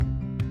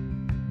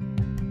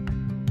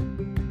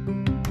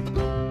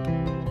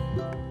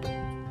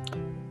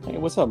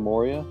what's up,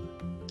 Mauria?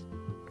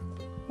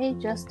 Hey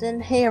Justin,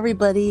 hey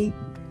everybody.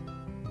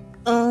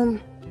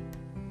 Um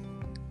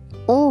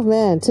oh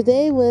man,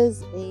 today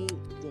was a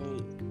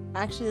day.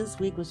 Actually, this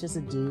week was just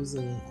a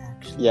doozy,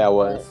 actually. Yeah, it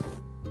was.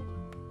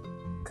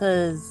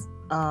 Cuz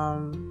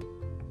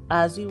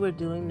as we were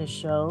doing the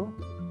show,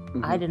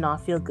 I did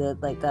not feel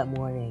good like that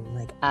morning,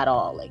 like at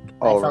all. Like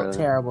I felt really?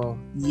 terrible.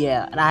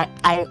 Yeah, and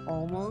I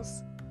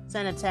almost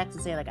sent a text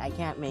to say like I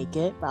can't make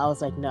it, but I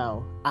was like,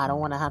 no, I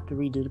don't want to have to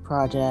redo the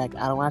project.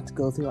 I don't want to have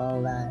to go through all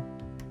of that.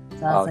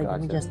 So I was like,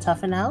 let me just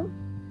toughen out.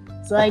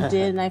 So I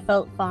did, and I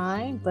felt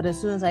fine. But as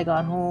soon as I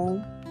got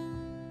home,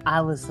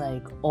 I was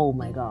like, oh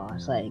my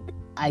gosh, like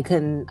I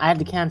had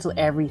to cancel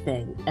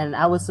everything. And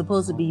I was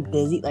supposed to be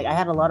busy. Like I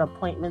had a lot of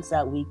appointments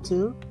that week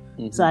too.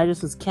 So I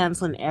just was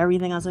canceling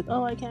everything. I was like,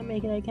 oh, I can't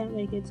make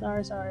it.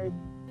 Sorry.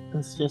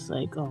 It's just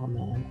like, oh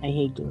man, I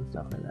hate doing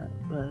stuff like that.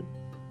 But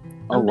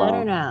I'm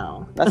better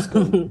now. That's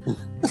good.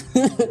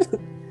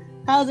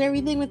 How's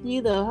everything with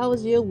you though? How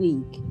was your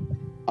week? It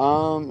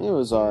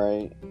was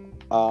alright.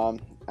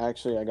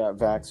 Actually, I got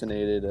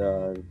vaccinated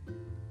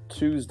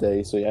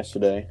Tuesday, so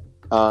yesterday.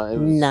 It was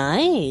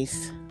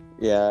nice.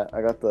 Yeah,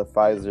 I got the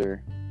Pfizer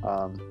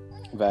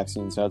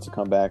vaccine, so I had to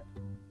come back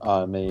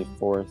May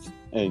 4th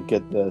and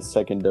get the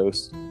second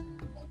dose.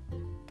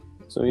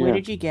 So yeah. Where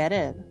did you get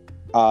it?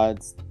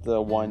 It's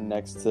the one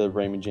next to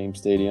Raymond James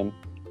Stadium.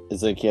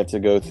 It's like you have to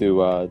go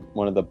through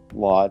one of the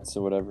lots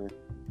or whatever.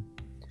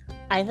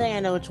 I think I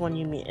know which one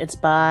you mean. I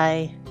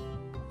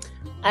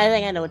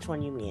think I know which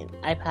one you mean.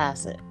 I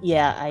pass it.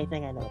 Yeah, I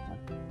think I know which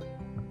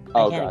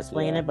one. I can't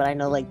explain it, but I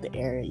know like the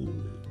area you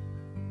mean.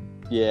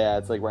 Yeah,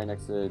 it's like right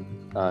next to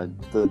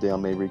the Dale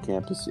Mabry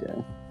campus,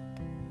 yeah.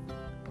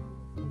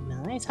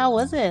 Nice. How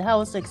was it? How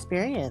was the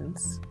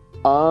experience?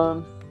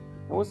 It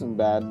wasn't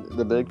bad.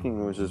 The big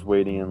thing was just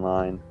waiting in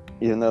line.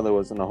 Even though there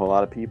wasn't a whole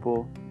lot of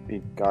people, we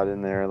got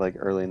in there like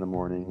early in the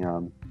morning.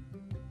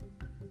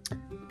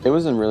 It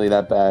wasn't really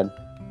that bad.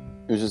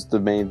 It was just the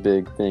main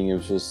big thing. It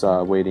was just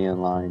waiting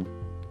in line.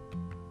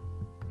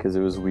 Because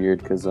it was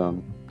weird. Because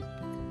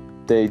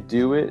they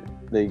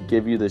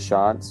give you the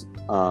shots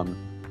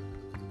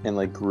in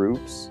like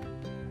groups.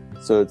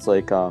 So it's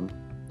like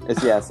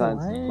it's not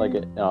like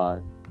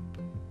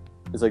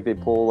it's like they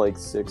pull like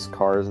 6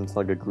 cars into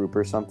like a group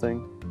or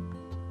something,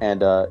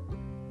 and the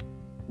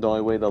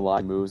only way the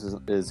line moves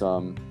is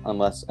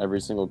unless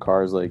every single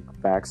car is like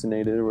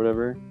vaccinated or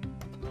whatever.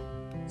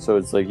 So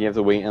it's like you have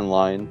to wait in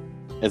line.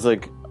 It's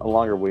like a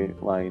longer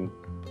wait line,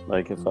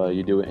 like if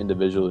you do it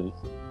individually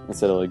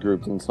instead of like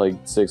grouped into like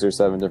 6 or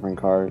 7 different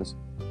cars.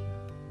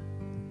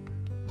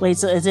 Wait,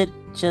 so is it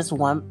just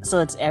one? So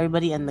it's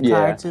everybody in the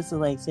car too? So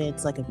like, say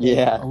it's like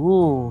a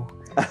Ooh.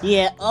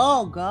 Yeah.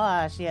 Oh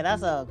gosh. Yeah,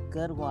 that's a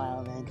good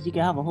while then, because you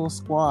can have a whole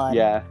squad.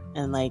 Yeah.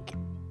 And like.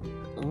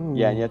 Ooh.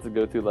 Yeah, and you have to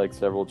go through like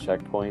several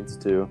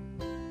checkpoints too.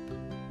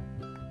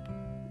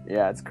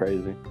 Yeah, it's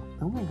crazy.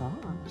 Oh my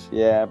gosh.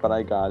 Yeah, but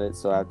I got it,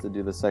 so I have to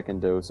do the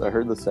second dose. I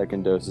heard the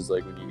second dose is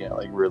like when you get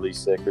like really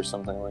sick or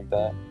something like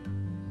that.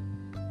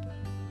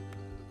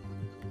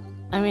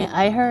 I mean,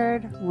 I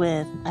heard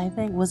with, I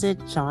think, was it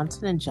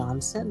Johnson &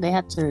 Johnson? They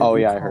had to. Oh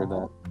yeah, I heard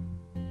that.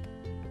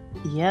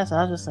 Yes,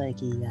 I was just like,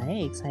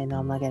 yikes! I know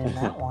I'm not getting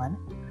that one,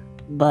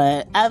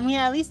 but I mean,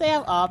 at least they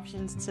have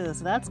options too,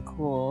 so that's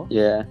cool.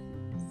 Yeah.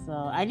 So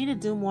I need to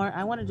do more.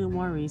 I want to do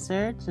more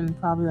research and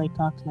probably like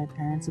talk to my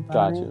parents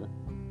about it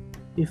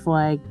before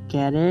I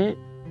get it.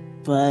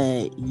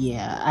 But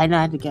yeah, I know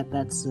I have to get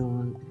that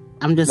soon.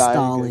 I'm just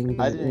stalling.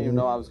 I didn't even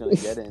know I was gonna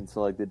get it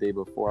until like the day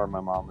before.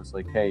 My mom was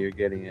like, "Hey, you're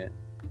getting it."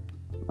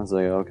 I was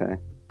like, "Okay."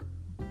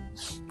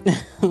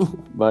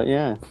 But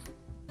yeah,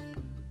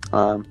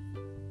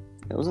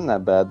 it wasn't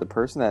that bad. The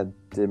person that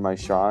did my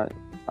shot,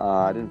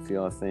 I didn't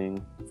feel a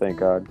thing, thank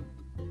God.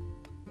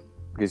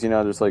 Because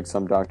there's like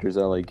some doctors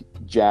that like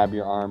jab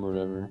your arm or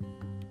whatever.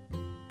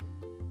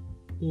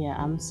 Yeah,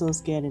 I'm so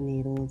scared of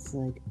needles.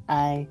 Like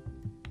I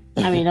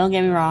mean, don't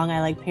get me wrong, I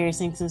like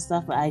piercings and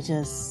stuff, but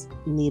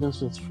needles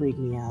just freak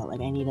me out. Like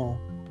I need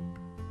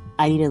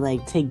to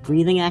like take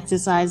breathing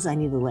exercises. I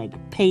need to like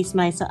pace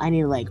myself. I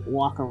need to like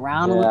walk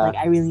around a little. Like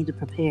I really need to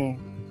prepare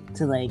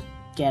to like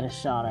get a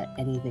shot or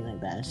anything like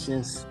that. It's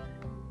just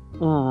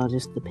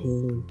just the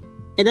pain.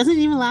 It doesn't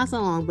even last that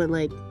long, but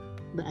like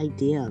the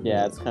idea of it.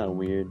 It's kind of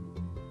weird.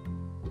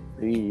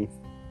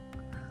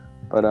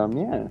 But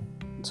yeah.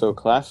 So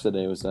class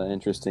today was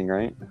interesting,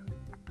 right?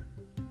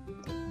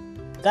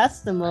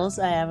 That's the most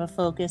I ever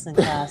focused in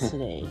class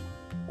today.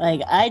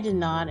 Like I did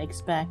not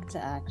expect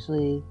to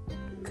actually,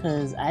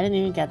 because I didn't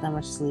even get that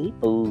much sleep.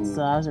 Ooh.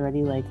 So I was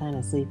already like kind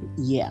of sleepy.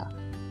 Yeah.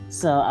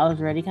 So I was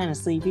already kind of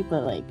sleepy,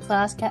 but like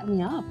class kept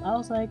me up. I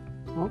was like,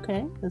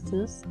 okay, this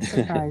is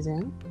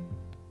surprising.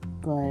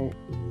 But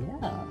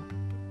yeah.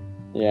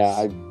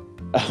 Yeah,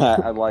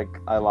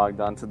 I logged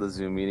on to the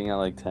Zoom meeting at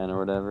like 10 or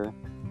whatever.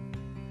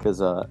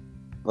 Because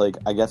like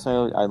I guess I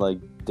like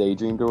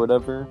daydreamed or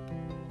whatever.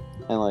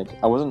 And like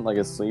I wasn't like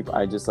asleep,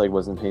 I just like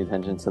wasn't paying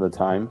attention to the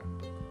time.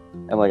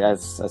 And like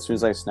as soon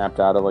as I snapped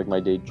out of like my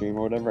daydream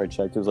or whatever, I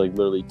checked, it was like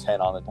literally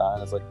 10 on the dot.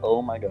 I was like,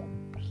 oh my god.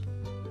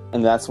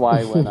 And that's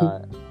why when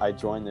I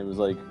joined, it was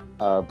like,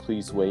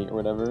 please wait or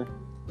whatever.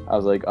 I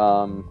was like,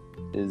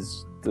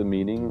 is the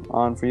meeting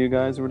on for you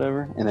guys or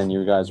whatever? And then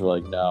you guys were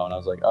like, no. And I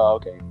was like, oh,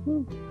 okay.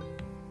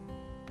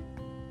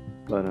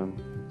 But,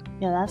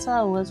 yeah, that's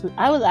how it was.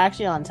 I was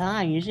actually on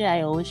time. Usually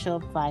I always show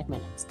up 5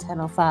 minutes.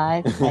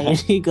 10:05. I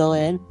usually go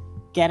in,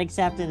 get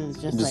accepted, and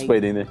it's just like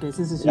waiting there.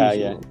 Business as usual.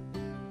 Yeah.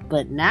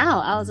 But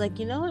now I was like,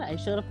 you know what? I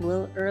showed up a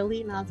little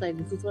early and I was like,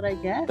 this is what I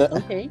get?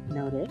 Okay,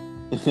 noted.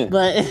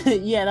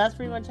 But yeah, that's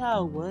pretty much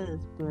how it was.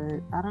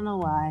 But I don't know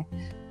why.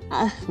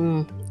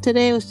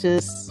 Today was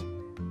just...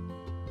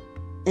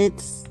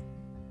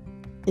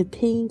 It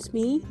pains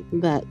me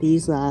that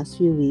these last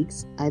few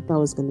weeks I thought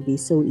was going to be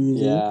so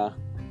easy. Yeah.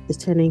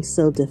 It's turning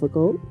so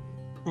difficult.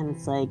 And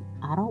it's like,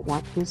 I don't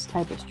want this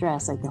type of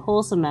stress. Like, the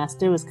whole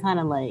semester was kind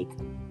of like,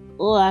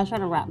 oh, I was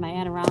trying to wrap my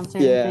head around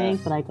certain things,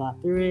 but I got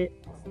through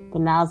it.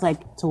 But now it's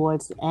like,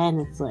 towards the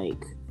end, it's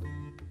like,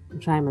 I'm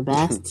trying my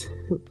best.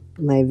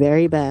 My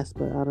very best,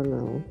 but I don't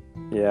know.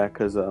 Yeah,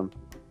 because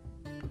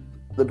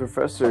the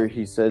professor,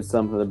 he said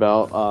something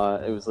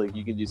about, it was like,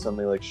 you could do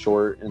something like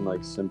short and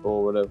like simple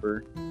or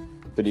whatever.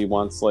 But he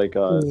wants like,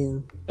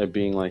 it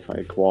being like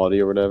high quality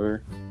or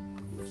whatever.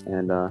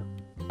 And,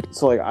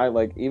 so, like, I,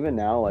 like, even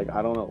now, like,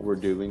 I don't know what we're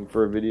doing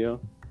for a video.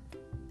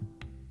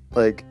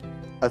 Like,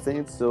 I think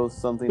it's still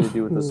something to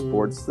do with the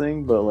sports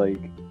thing, but, like,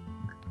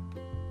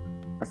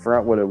 I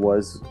forgot what it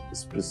was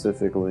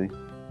specifically.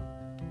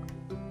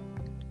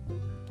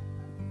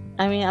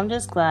 I mean, I'm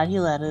just glad he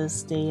let us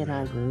stay in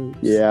our groups.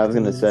 Yeah, I was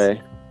gonna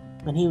say.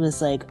 When he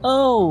was like,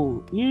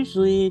 oh,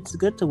 usually it's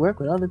good to work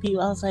with other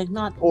people, I was like,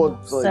 not,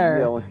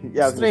 sir, like,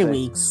 it's 3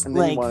 weeks. And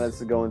then he wanted us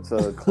to go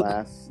into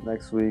class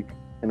next week,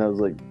 and I was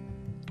like,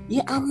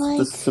 yeah, I'm like...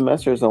 the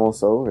semester is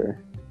almost over.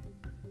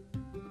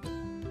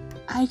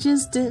 I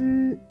just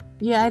didn't...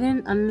 Yeah, I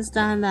didn't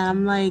understand that.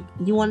 I'm like,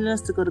 you wanted us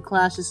to go to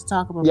class just to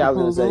talk about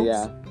proposals? I was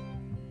gonna say,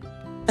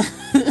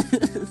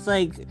 It's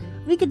like,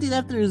 we could do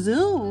that through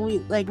Zoom. We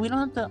don't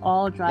have to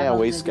all drive out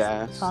waste there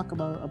gas. To talk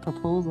about a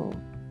proposal.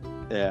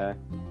 Yeah.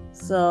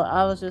 So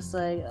I was just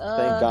like,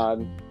 thank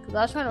God. Because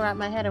I was trying to wrap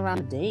my head around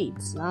the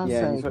dates. And I was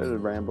he started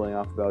rambling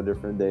off about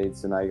different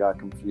dates, and I got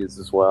confused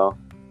as well.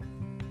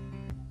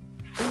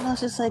 And I was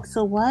just like,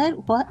 so what?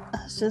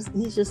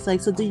 He's just like,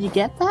 so did you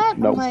get that?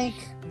 Nope. I'm like,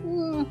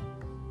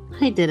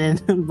 I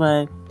didn't,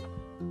 but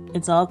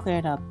it's all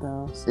cleared up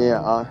though. So.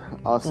 Yeah,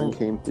 Austin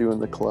came through in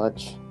the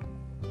clutch.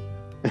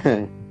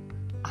 I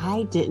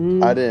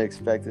didn't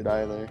expect it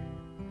either.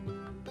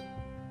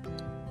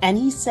 And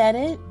he said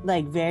it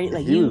like very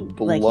like he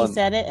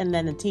said it, and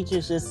then the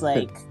teacher's just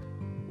like,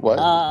 what?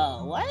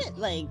 What?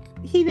 Like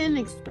he didn't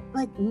expect.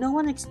 Like no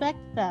one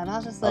expected that. And I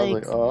was just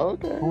like, oh,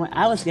 okay.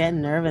 I was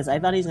getting nervous. I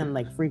thought he was gonna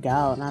like freak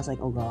out, and I was like,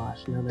 oh gosh.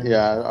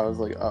 Yeah, I was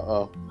like,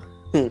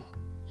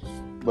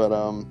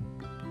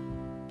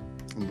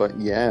 but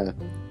yeah,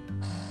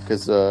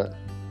 because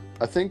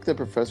I think the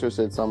professor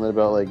said something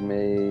about like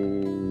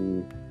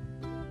May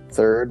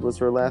 3rd was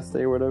her last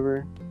day or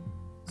whatever.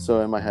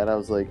 So in my head, I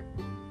was like,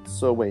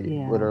 so wait,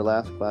 would our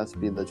last class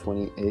be the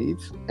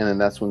 28th? And then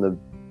that's when the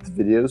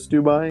videos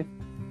due by?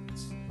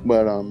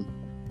 But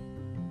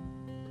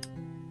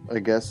I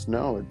guess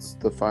no, it's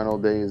the final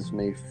day is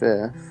May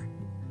 5th.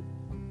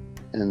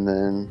 And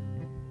then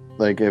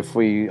like if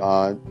we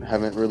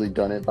haven't really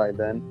done it by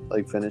then,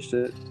 like finished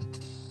it,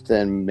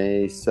 then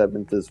May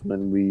 7th is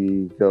when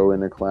we go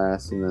into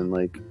class and then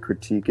like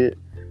critique it.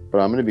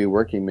 But I'm gonna be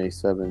working May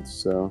 7th,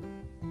 so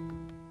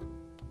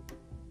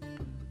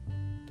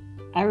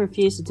I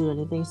refuse to do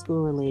anything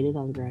school related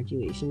on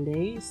graduation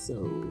day,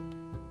 so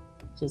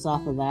just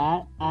off of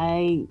that,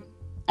 I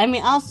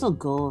mean, I'll still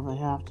go if I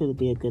have to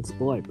be a good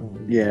sport, but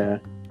yeah,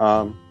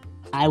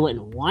 I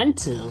wouldn't want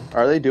to.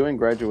 Are they doing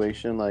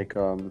graduation like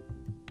are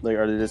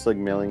they just like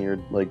mailing your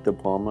like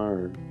diploma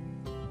or?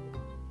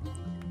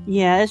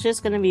 Yeah, it's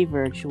just gonna be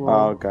virtual.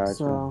 Oh, gotcha.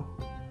 So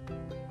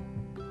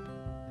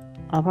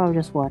I'll probably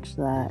just watch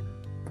that,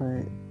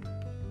 but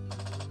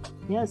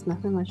yeah, it's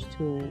nothing much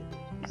to it.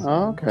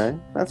 Oh, okay,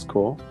 that's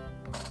cool.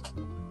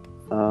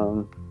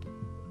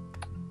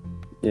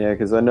 Yeah,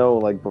 because I know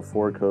like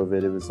before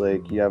COVID, it was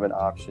like you have an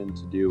option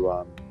to do.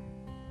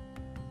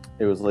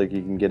 It was like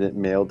you can get it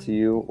mailed to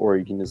you, or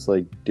you can just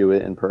like do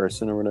it in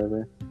person or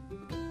whatever.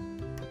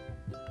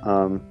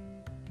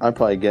 I'd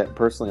probably get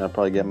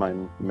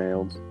mine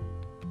mailed.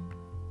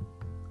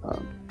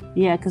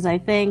 Yeah, because I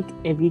think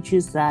if you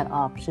choose that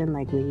option,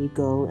 like when you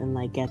go and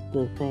like get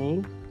the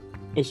thing,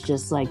 it's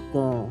just like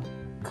the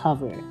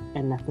cover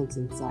and nothing's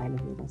inside of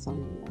it or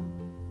something.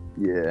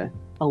 Yeah.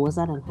 Oh, was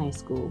that in high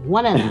school?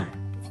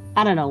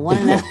 I don't know.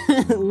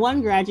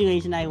 One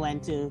graduation I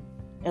went to,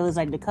 it was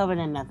like the cover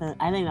and nothing.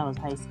 I think that was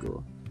high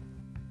school.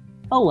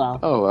 Oh well.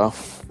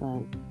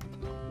 But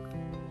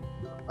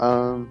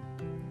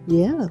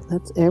yeah,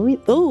 that's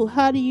Oh,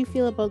 how do you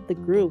feel about the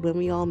group when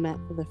we all met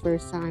for the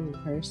first time in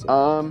person?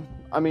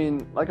 I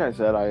mean, like I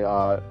said,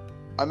 I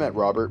met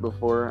Robert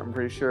before. I'm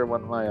pretty sure in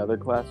one of my other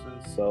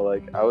classes, so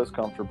like I was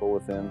comfortable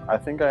with him. I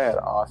think I had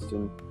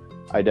Austin.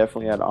 I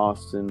definitely had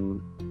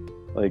Austin.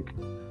 Like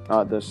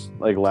this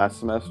like last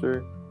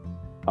semester.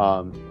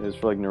 It was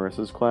for like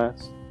Narissa's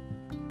class.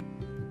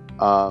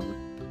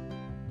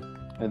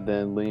 And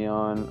then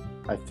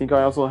Leon, I think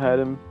I also had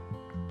him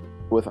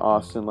with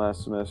Austin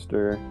last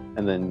semester,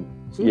 and then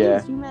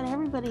Jeez, you met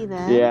everybody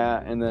then.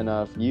 Yeah, and then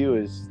you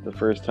is the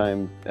first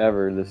time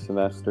ever this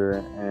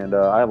semester, and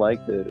I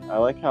liked it. I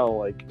like how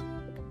like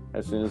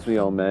as soon as we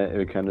all met,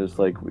 it kind of just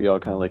like we all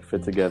kind of like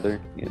fit together,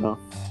 you know.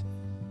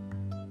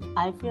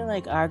 I feel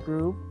like our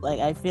group, like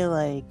I feel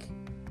like,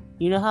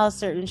 you know how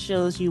certain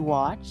shows you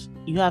watch,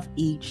 you have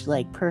each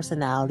like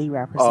personality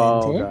represented.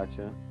 Oh,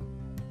 gotcha.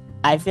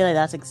 I feel like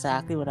that's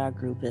exactly what our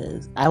group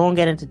is. I won't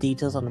get into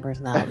details on the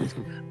personalities,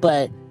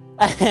 but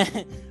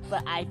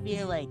but I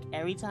feel like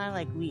every time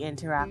like we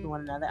interact with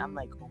one another, I'm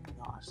like, oh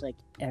my gosh, like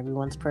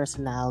everyone's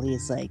personality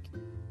is like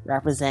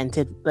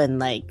represented, and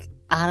like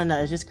I don't know,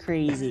 it's just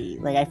crazy.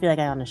 Like I feel like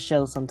I'm on a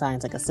show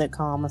sometimes, like a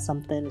sitcom or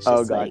something. It's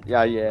just like,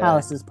 yeah. How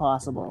is this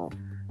possible?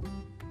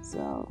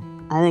 So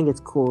I think it's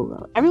cool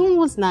though. Everyone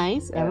was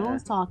nice. Yeah. Everyone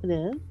was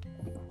talkative.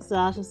 So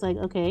I was just like,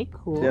 okay,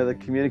 cool. Yeah, the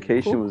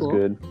communication was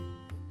good.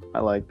 I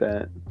like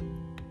that.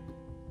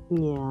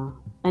 Yeah,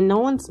 and no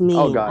one's mean.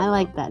 Oh, God, I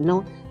like that.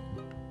 No,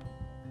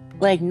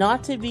 like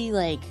not to be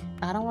like,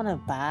 I don't want to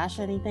bash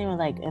anything, but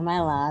like in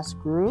my last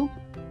group,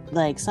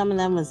 like some of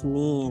them was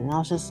mean. And I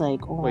was just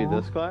like, oh, wait,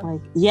 this class? Like,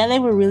 yeah, they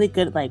were really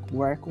good, like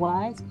work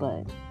wise,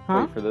 but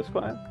wait, for this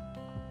class?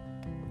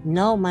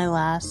 No, in my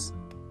last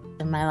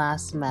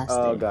semester.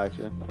 Oh,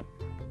 gotcha.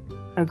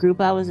 A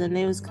group I was in,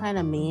 they was kind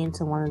of mean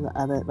to one of the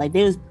other. Like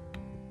they was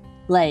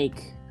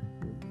like,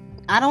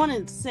 I don't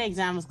want to say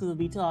examples because it'll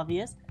be too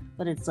obvious,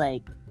 but it's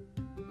like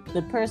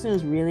the person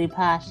was really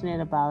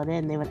passionate about it,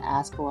 and they would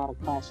ask a lot of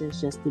questions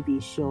just to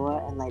be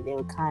sure, and like they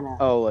would kind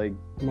of like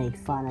make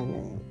fun of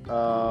it.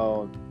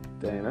 Oh,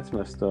 dang, that's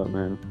messed up,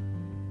 man.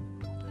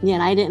 Yeah,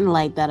 and I didn't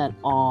like that at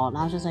all. And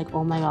I was just like,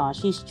 oh my gosh,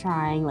 he's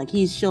trying, like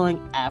he's showing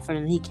effort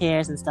and he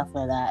cares and stuff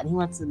like that, and he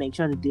wants to make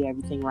sure to do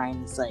everything right.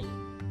 And it's like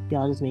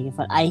y'all just making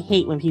fun. I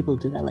hate when people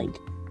do that. Like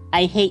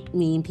I hate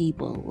mean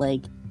people.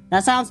 Like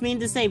that sounds mean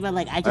to say, but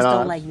like I just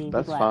don't like mean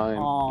people at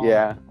all.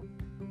 Yeah.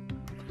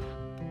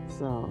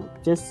 So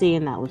just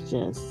seeing that was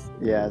just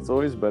it's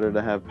always better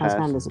to have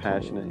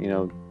passionate, you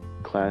know,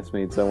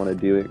 classmates that want to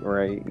do it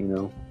right, you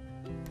know.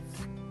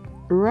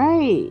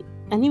 Right.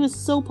 And he was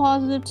so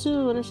positive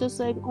too, and it's just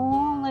like,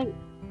 oh, like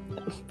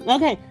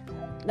okay,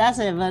 that's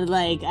it. But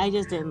like I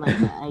just didn't like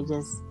that. I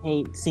just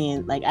hate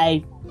seeing like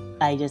I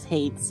just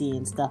hate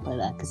seeing stuff like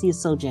that because he's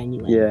so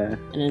genuine. Yeah.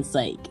 And it's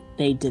like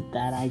they did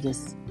that.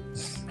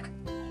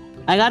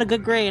 I got a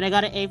good grade. I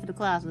got an A for the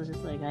class. It was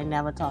just like I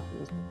never talked to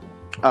this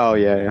person. Oh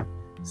yeah.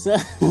 So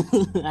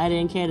I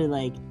didn't care to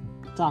like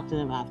talk to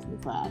them after the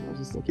class. I was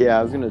just like,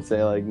 I was gonna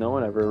say like no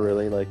one ever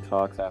really like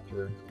talks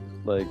after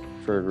like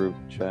for a group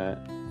chat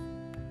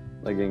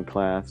like in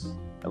class.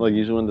 Like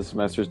usually when the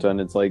semester's done,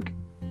 it's like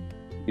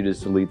you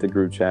just delete the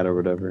group chat or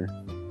whatever.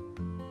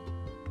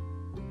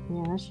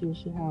 Yeah, that's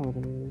usually how it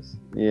is.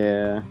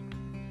 Yeah.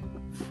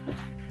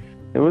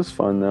 It was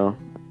fun though.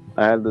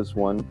 I had this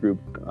one group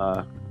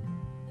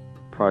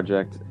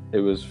project. It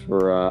was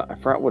for I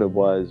forgot what it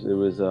was. It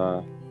was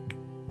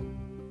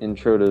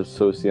intro to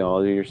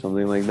sociology or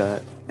something like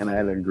that, and I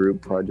had a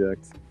group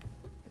project.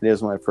 It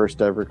was my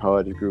first ever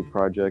college group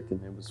project,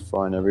 and it was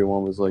fun.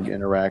 Everyone was like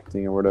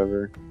interacting or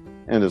whatever,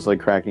 and just like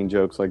cracking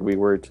jokes like we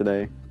were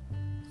today.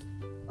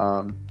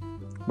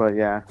 But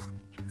yeah.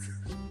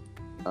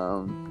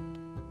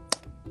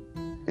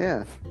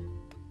 Yeah.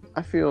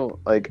 I feel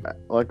like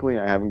luckily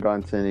I haven't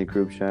gone to any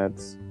group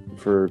chats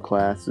for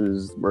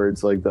classes where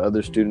it's like the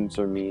other students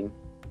are mean.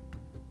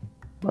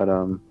 But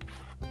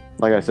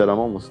like I said, I'm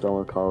almost done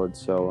with college,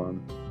 so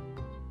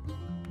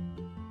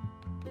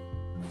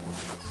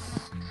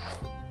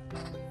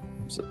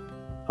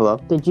hello?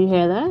 Did you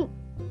hear that?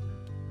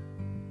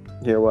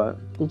 Hear what?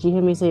 Did you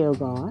hear me say, oh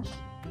gosh?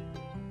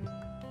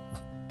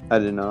 I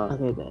did not.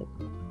 Okay, good.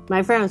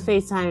 My friend was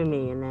FaceTiming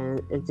me, and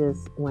then it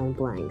just went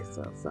blank,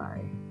 so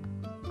sorry.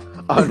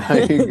 Oh, no,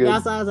 you're good.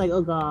 That's why I was like,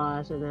 oh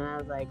gosh, and then I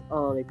was like,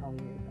 oh, they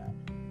probably heard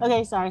that.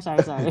 Okay, sorry.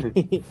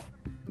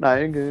 No,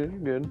 you're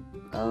good.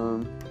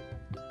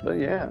 But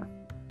yeah.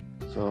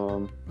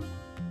 So,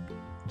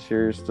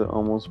 cheers to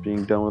almost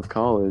being done with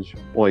college.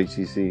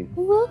 ACC.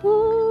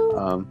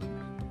 Woohoo!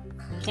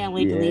 Can't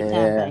wait to leave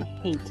Tampa. I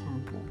hate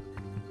Tampa.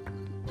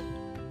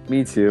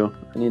 Me too.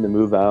 I need to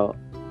move out.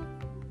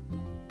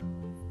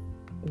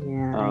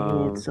 Yeah, I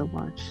hate it so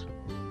much.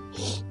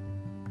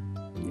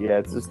 Yeah,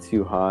 it's just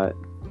too hot.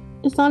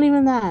 It's not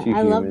even that. Too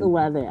I love humid. the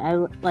weather.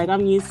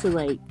 I'm used to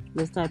like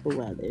this type of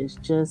weather. It's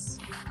just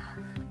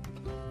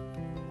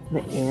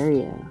the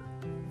area.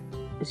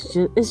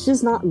 It's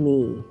just not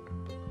me.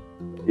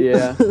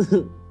 Yeah.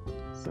 So,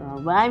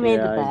 but I made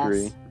the best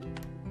agree.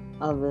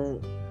 of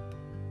it.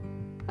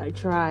 I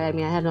try. I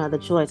mean, I had no other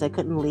choice. I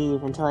couldn't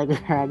leave until I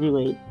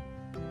graduate.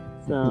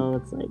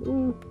 So it's like,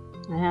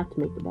 I have to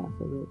make the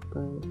best of it.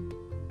 But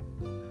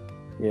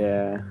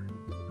yeah.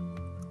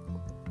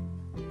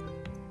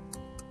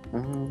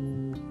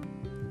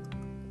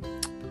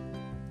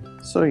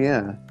 So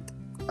yeah.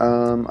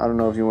 I don't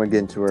know if you want to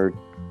get into our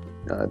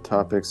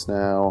topics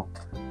now.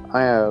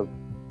 I have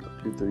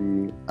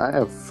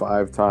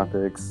 5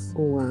 topics.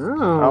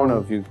 Wow. I don't know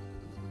if you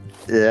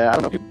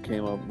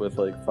came up with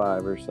like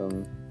 5 or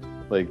some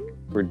like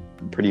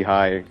pretty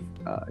high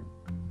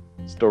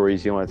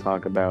stories you want to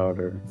talk about,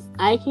 or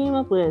I came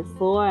up with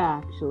 4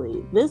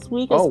 actually. This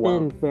week has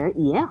been very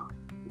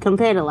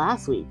compared to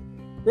last week.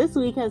 This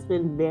week has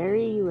been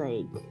very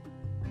like,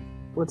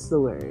 what's the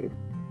word?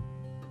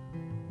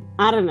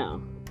 I don't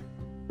know.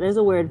 There's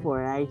a word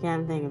for it. I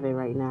can't think of it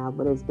right now,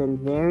 but it's been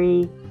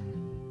very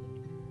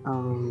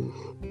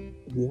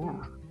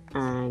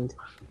And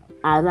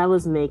as I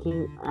was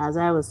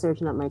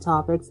searching up my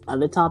topics,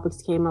 other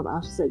topics came up. I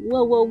was just like,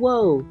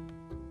 whoa.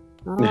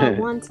 Not all at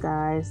once,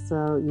 guys.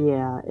 So,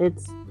 yeah,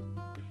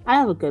 I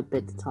have a good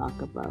bit to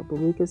talk about, but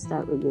we can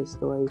start with your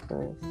story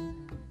first.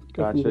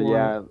 Gotcha,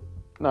 yeah.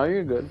 No,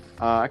 you're good.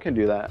 I can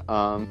do that.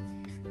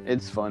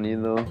 It's funny,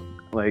 though.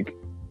 Like,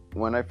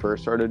 when I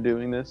first started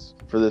doing this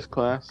for this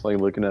class, like,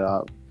 looking it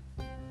up,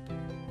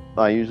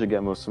 I usually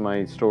get most of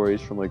my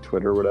stories from, like,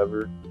 Twitter or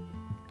whatever.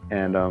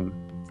 And,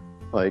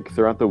 like,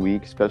 throughout the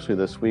week, especially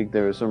this week,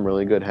 there were some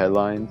really good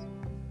headlines.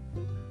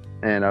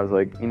 And I was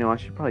like, I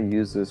should probably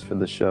use this for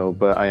the show,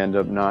 but I end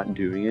up not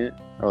doing it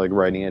or like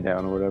writing it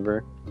down or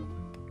whatever.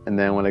 And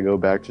then when I go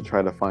back to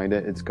try to find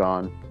it, it's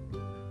gone.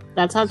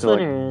 That's how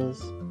Twitter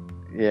is.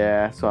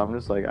 Yeah, so I'm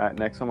just like,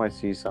 next time I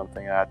see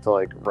something, I have to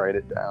like write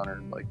it down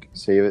or like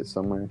save it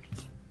somewhere.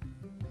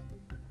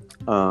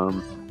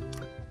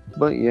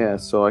 But yeah,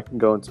 so I can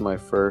go into my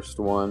first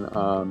one.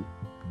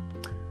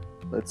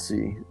 Let's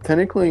see.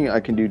 Technically, I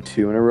can do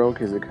 2 in a row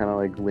because it kind of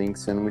like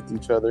links in with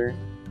each other.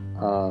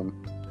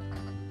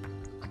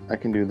 I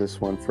can do this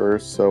one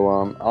first. So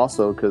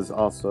also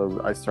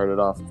I started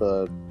off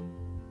the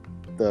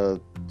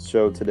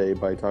show today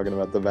by talking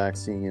about the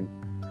vaccine.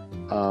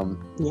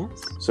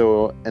 Yes.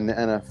 So in the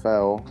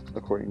NFL,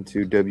 according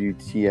to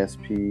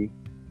WTSP.com,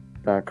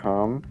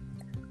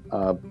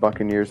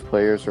 Buccaneers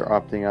players are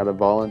opting out of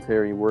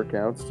voluntary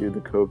workouts due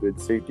to COVID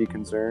safety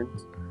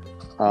concerns.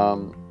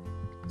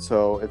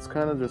 So it's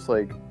kind of just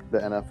like the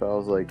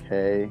NFL's like,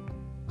 hey,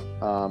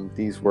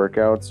 these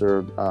workouts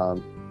are,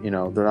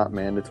 they're not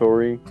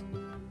mandatory,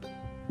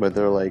 but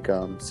they're like,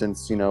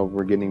 since,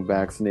 we're getting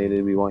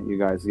vaccinated, we want you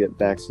guys to get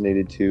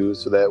vaccinated too.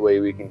 So that way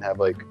we can have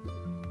like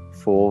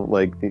full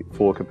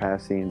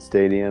capacity in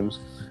stadiums.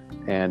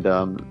 And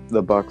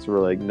the Bucs were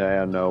like,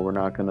 no, we're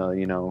not going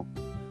to,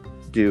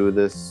 do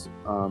this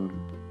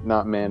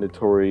not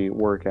mandatory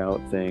workout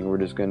thing. We're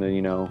just going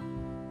to,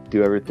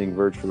 do everything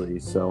virtually.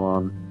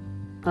 So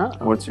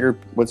what's your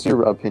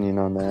opinion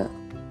on that?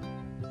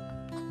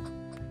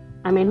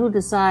 I mean, who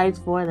decides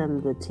for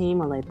them, the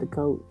team or like the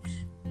coach?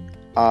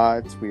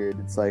 It's weird.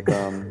 It's like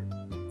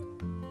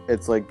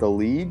it's like the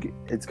league.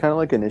 It's kind of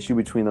like an issue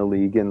between the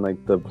league and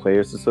like the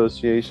Players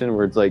Association,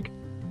 where it's like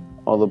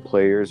all the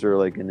players are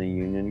like in a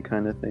union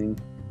kind of thing.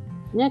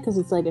 Yeah, because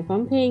it's like, if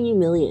I'm paying you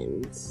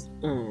millions,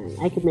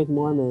 I could make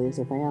more millions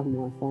if I have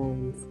more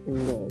fans in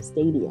the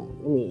stadium.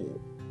 I mean,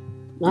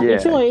 not your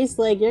choice.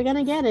 Like, you're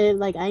gonna get it.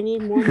 Like, I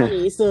need more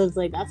money, so it's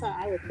like, that's how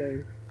I would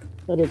think.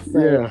 But it's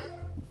like,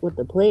 with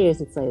the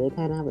players, it's like they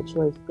kind of have a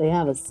choice. They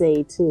have a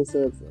say too,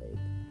 so it's like,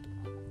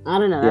 I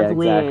don't know. That's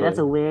weird. That's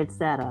a weird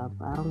setup.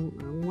 I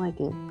don't like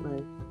it.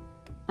 But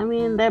I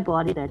mean, their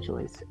body, their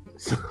choice.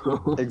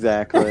 So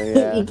exactly.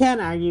 Yeah. You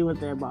can't argue with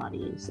their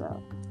body.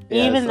 So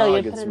yeah, even though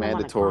you're like it's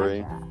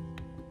mandatory.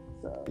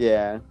 So.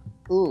 Yeah.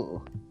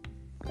 Ooh,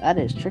 that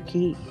is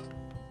tricky.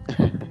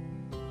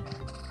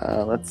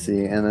 Let's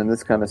see, and then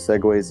this kind of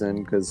segues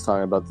in because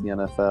talking about the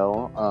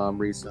NFL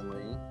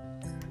recently.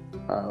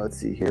 Let's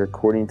see here.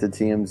 According to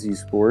TMZ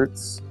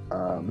Sports,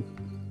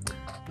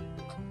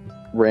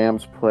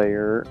 Rams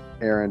player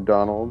Aaron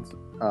Donald,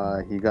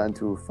 he got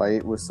into a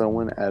fight with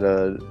someone at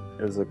a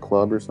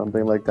club or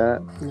something like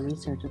that. Let me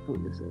search up who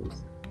this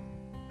is.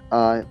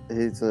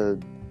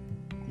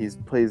 He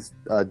plays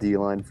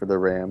D-line for the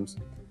Rams.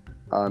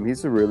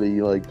 He's a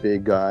really like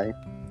big guy.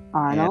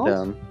 Arnold.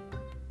 And,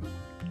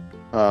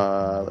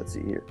 let's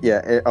see here.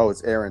 Yeah.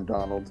 It's Aaron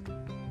Donald.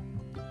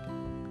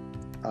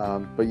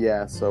 But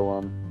yeah.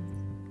 So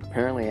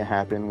apparently it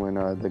happened when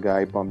the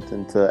guy bumped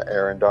into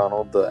Aaron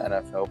Donald, the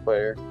NFL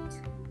player,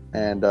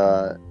 and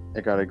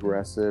it got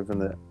aggressive,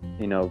 and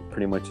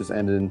pretty much just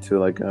ended into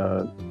like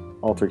a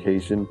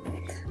altercation,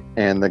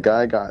 and the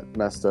guy got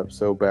messed up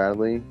so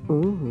badly.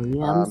 Ooh,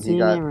 yeah, I'm seeing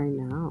it right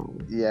now.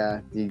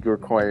 Yeah, he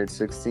required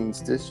 16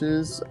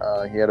 stitches.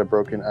 He had a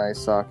broken eye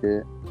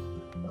socket,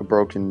 a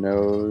broken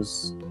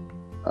nose,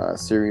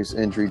 serious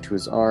injury to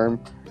his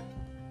arm.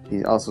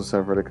 He also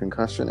suffered a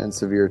concussion and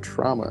severe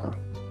trauma.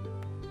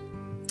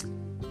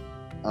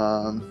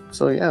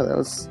 So yeah,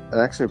 it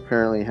actually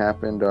apparently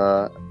happened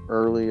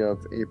early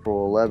of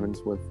April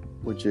 11th,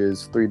 which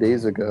is 3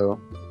 days ago.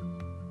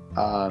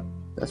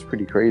 That's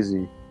pretty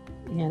crazy.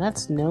 Yeah,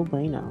 that's no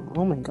bueno.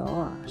 Oh my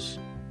gosh.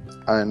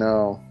 I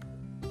know.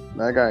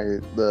 That guy,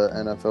 the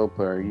NFL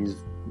player, he's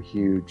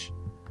huge.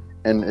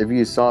 And if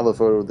you saw the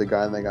photo of the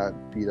guy that got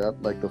beat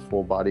up, like the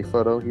full body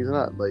photo, he's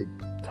not like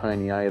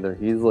tiny either.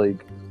 He's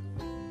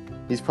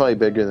probably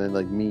bigger than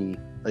like me,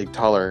 like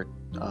taller.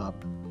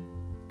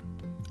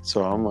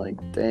 So I'm like,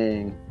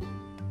 dang,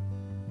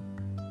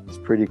 it's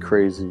pretty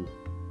crazy.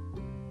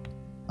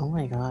 Oh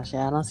my gosh,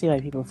 yeah, I don't see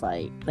why people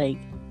fight. Like,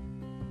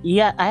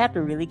 yeah, I have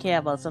to really care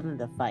about something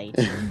to fight,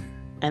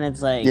 and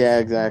it's like, yeah,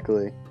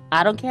 exactly.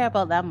 I don't care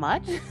about that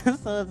much,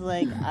 so it's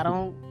like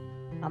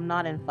I'm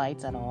not in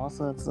fights at all.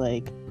 So it's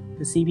like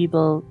to see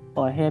people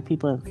or hear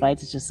people in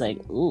fights, it's just like,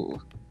 ooh,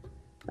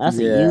 that's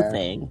a you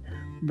thing.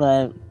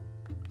 But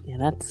yeah,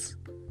 that's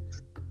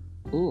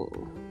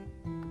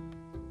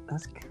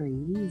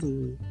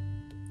crazy.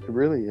 It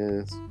really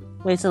is.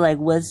 Wait, so like,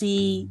 was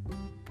he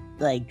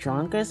like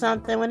drunk or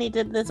something when he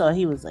did this, or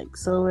he was like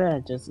sober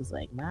and just was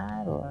like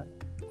mad, or?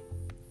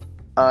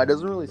 It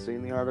doesn't really say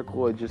in the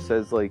article. It just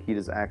says like he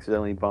just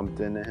accidentally bumped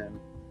into him.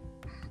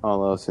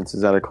 Although since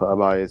he's at a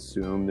club, I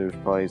assume there's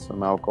probably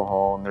some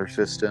alcohol in their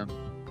system.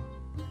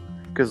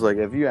 Because like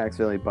if you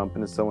accidentally bump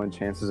into someone,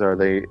 chances are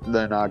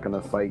they're not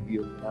gonna fight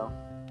you. You know,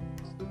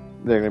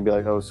 they're gonna be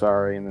like, "Oh,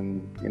 sorry," and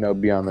then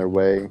be on their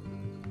way.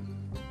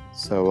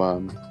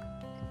 So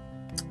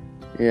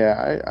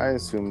yeah, I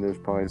assume there's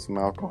probably some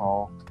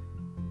alcohol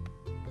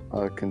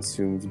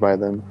consumed by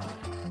them.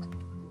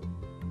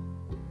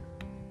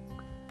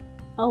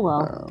 Oh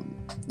well.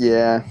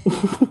 Yeah.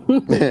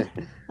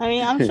 I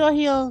mean, I'm sure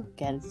he'll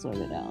get it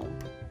sorted out.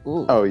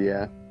 Ooh. Oh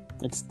yeah.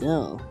 But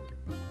still.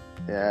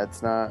 Yeah,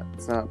 it's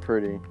not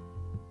pretty.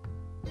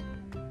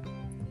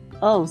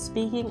 Oh,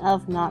 speaking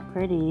of not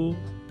pretty,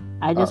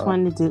 I just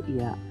wanted to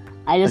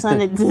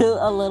do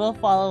a little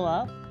follow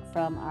up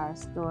from our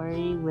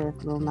story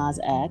with Lil Nas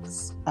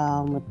X,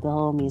 with the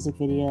whole music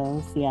video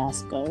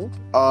fiasco.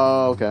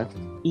 Oh, okay.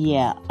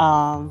 Yeah.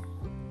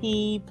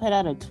 He put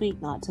out a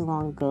tweet not too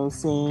long ago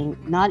saying,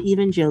 "Not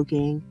even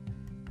joking.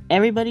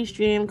 Everybody's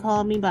dream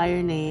Call Me By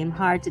Your Name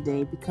hard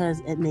today because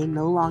it may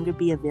no longer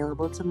be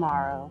available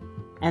tomorrow,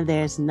 and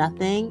there's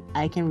nothing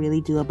I can really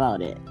do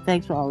about it.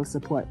 Thanks for all the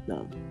support,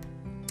 though."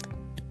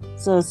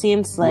 So it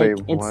seems like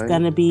it's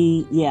gonna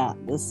be,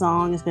 the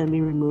song is gonna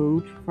be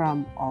removed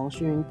from all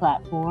streaming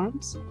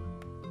platforms.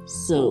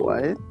 So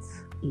what?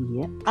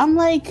 Yeah, I'm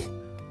like,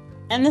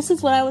 and this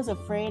is what I was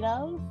afraid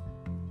of,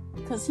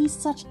 because he's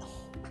such.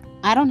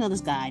 I don't know this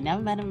guy. I never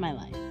met him in my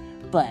life,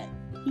 but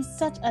he's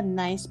such a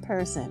nice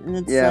person, and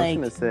it's like, I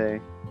was gonna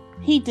say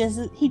he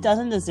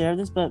doesn't deserve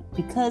this, but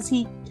because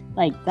he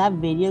that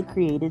video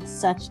created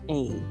such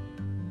a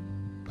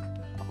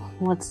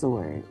what's the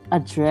word? A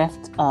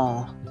drift,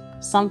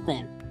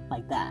 something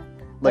like that.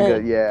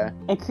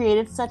 It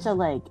created such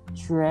a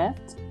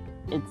drift.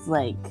 It's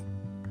like,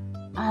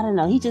 I don't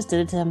know. He just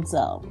did it to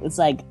himself. It's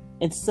like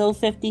it's so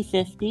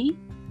 50-50.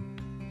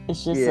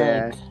 It's just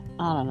like,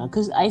 I don't know,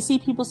 because I see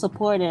people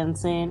support it and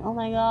saying, "Oh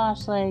my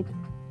gosh,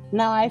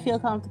 now I feel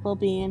comfortable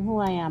being who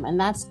I am," and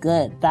that's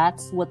good.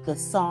 That's what the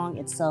song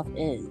itself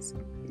is.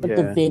 But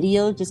the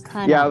video just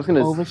kind of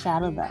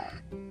overshadowed that.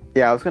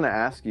 Yeah, I was gonna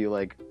ask you,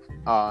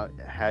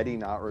 had he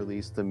not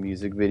released the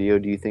music video,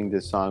 do you think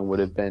this song would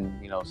have been,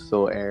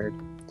 still aired?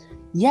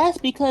 Yes,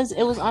 because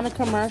it was on a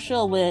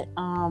commercial with,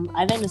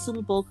 I think the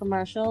Super Bowl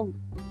commercial,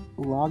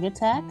 Log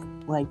Attack,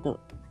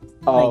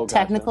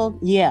 technical.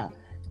 Gotcha. Yeah.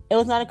 It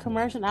was not a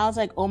commercial, and I was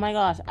like, oh my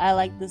gosh, I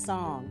like the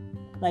song.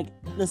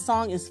 The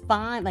song is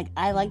fine.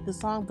 I like the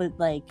song, but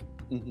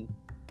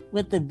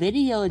with the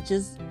video,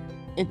 it's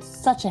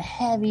such a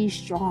heavy,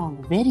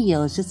 strong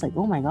video. It's just like,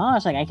 oh my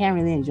gosh, I can't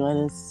really enjoy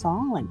this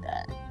song like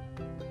that.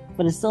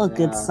 But it's still a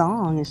good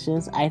song. It's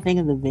just, I think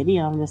of the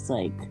video, I'm just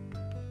like...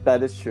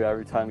 That is true.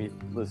 Every time you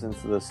listen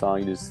to the song,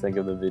 you just think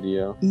of the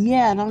video.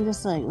 Yeah, and I'm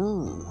just like,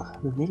 ooh,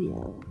 the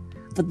video.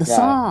 But the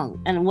song,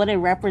 and what it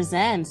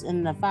represents,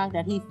 and the fact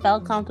that he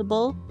felt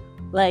comfortable,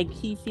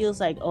 he feels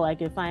like, oh, I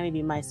can finally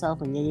be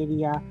myself, and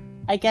yeah.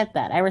 I get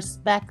that. I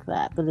respect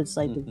that. But it's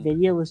like, the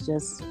video was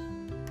just...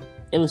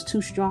 It was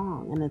too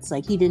strong, and it's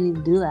like, he didn't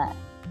need to do that.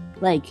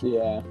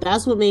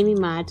 That's what made me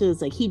mad too.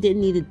 It's like, he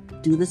didn't need to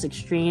do this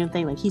extreme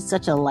thing. He's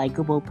such a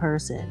likable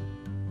person.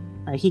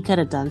 He could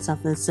have done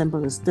something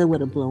simple and still would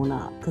have blown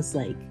up, because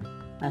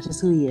that's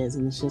just who he is,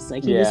 and it's just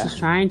he was just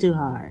trying too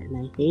hard, and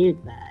I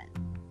hated that.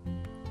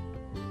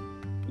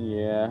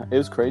 Yeah, it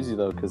was crazy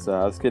though, because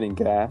I was getting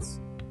gas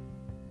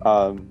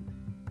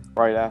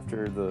right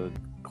after the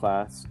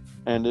class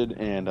ended,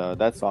 and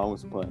that song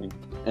was playing,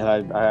 and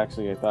I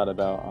thought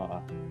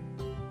about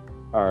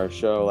our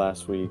show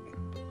last week,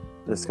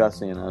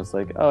 discussing, and I was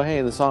like, oh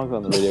hey, the song's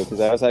on the radio, because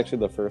that was actually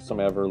the first time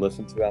I ever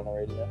listened to it on the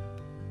radio,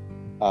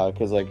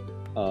 because I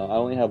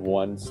only have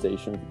one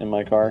station in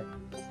my car,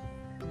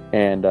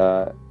 and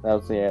that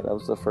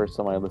was the first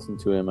time I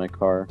listened to it in my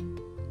car.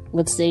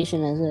 What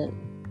station is it?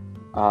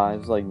 It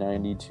was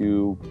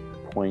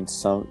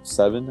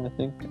 92.7, I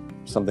think,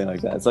 something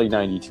like that. It's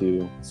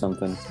 92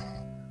 something.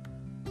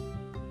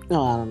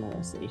 No, I don't know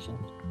the station.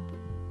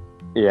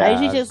 Yeah, I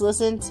usually just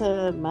listen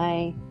to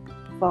my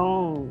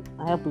phone.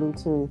 I have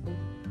Bluetooth,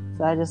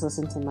 so I just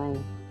listen to my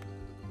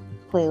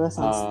playlist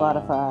on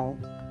Spotify.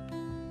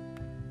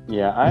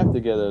 Yeah, I have to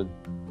get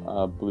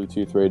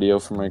Bluetooth radio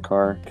for my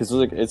car because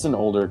it's an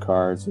older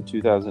car. It's a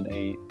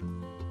 2008,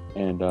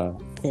 and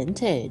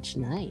vintage,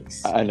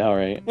 nice. I know,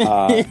 right?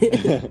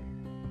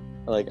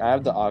 Like I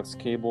have the aux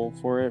cable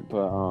for it,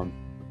 but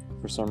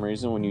for some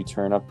reason when you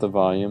turn up the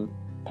volume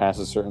past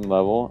a certain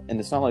level, and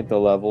it's not like the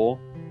level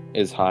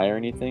is high or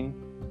anything,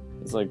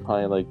 it's like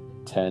probably like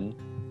 10.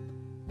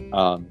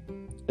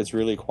 It's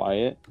really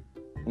quiet,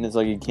 and it's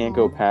like you can't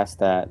go past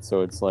that,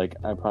 so it's like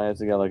I probably have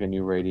to get like a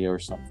new radio or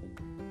something.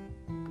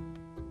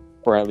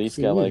 Or at least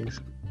get like,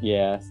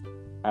 I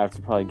have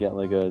to probably get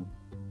like a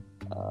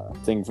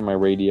thing for my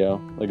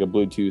radio, like a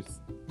Bluetooth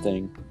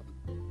thing.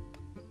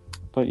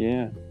 But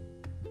yeah,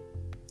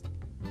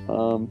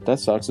 that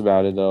sucks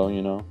about it though,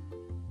 you know.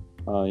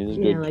 He's a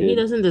good like kid. He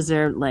doesn't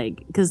deserve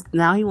because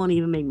now he won't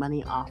even make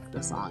money off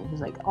the song.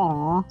 He's like,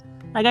 aw,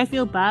 like I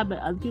feel bad, but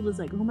other people's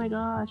like, oh my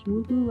gosh,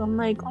 woohoo! I'm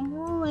like,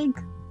 oh, like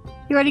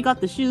he already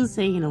got the shoes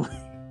taken away.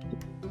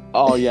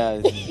 Oh yeah,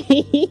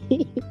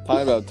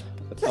 probably about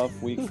a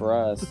tough week for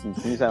us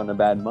since he's having a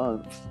bad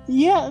month.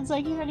 Yeah, it's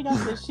like he already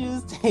got the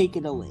shoes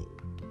taken away.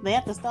 They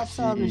have to stop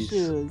selling the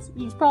shoes.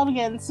 He's probably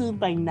getting sued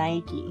by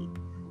Nike.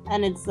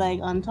 And it's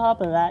like on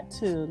top of that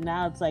too,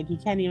 now it's like you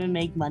can't even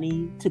make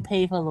money to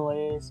pay for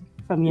lawyers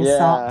from your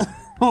song.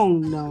 Oh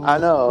no. I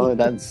know,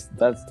 that's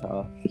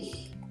tough.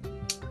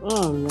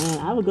 Oh man,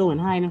 I would go in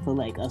hiding for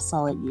like a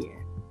solid year.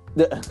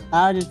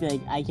 I would just be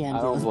like, I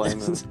can't do this. I don't blame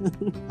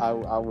him.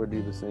 I would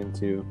do the same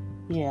too.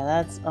 Yeah,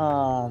 that's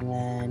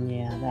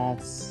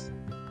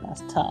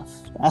tough.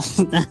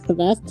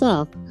 That's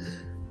tough.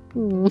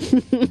 Ooh,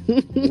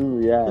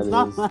 yeah, it's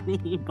not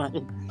funny,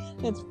 but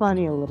it's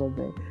funny a little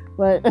bit.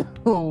 But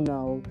oh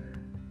no,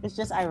 it's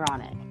just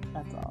ironic.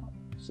 That's all.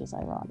 It's just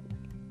ironic.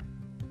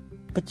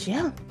 But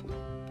yeah,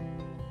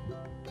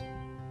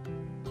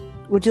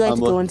 would you like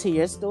to go into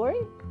your story?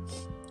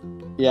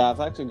 Yeah, I've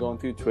actually going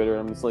through Twitter.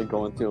 I'm just like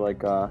going through like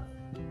the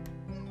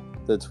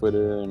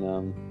Twitter,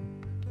 and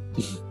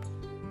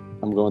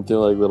I'm going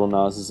through like Lil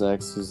Nas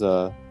X's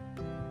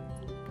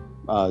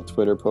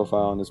Twitter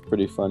profile, and it's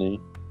pretty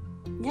funny.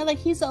 Yeah, like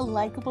he's a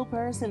likable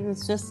person.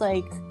 It's just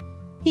like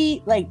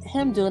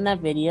him doing that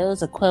video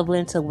is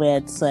equivalent to where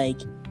it's like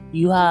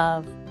you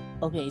have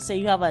say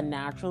you have a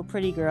natural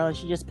pretty girl and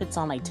she just puts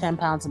on like 10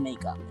 pounds of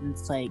makeup, and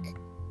it's like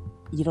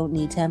you don't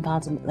need 10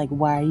 pounds of like,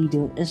 why are you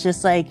doing it's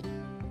just like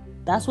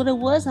that's what it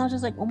was. And I was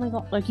just like, oh my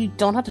god, like you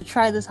don't have to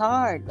try this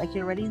hard, like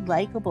you're already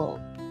likable.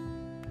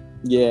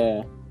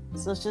 Yeah,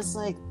 so it's just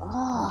like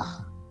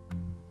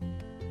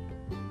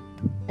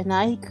and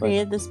now he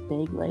created this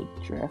big like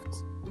drift.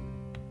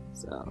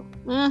 So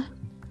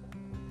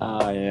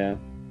yeah.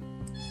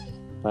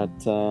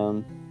 But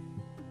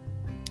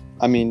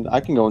I mean, I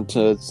can go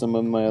into some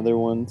of my other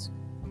ones,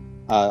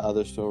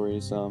 other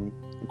stories.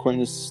 According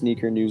to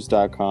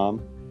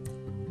sneakernews.com,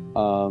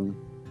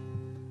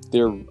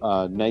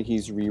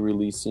 Nike's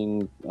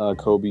re-releasing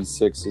Kobe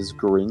 6's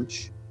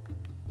Grinch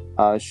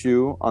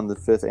shoe on the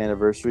 5th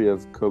anniversary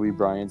of Kobe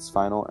Bryant's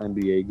final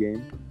NBA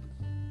game.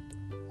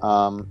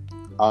 I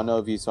don't know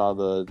if you saw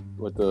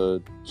what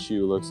the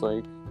shoe looks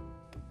like.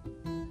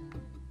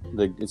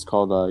 It's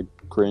called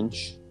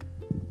Grinch.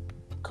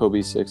 Kobe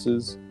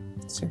 6's.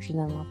 Searching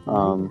them up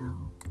right now.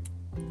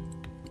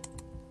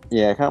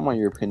 Yeah, I kind of want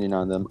your opinion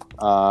on them.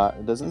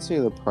 It doesn't say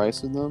the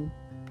price of them.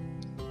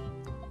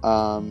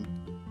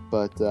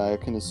 But I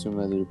can assume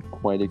that they're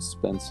quite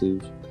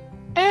expensive.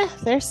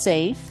 They're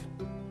safe.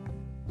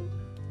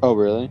 Oh,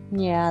 really?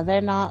 Yeah,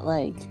 they're not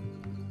like...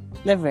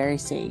 They're very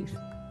safe.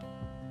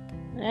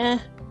 I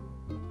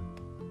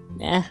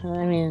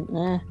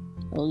mean,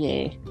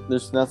 okay.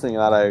 There's nothing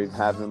that I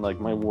have in like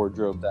my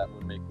wardrobe that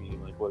would make me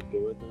like look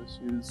good with those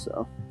shoes,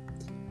 so.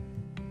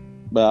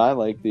 But I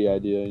like the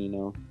idea,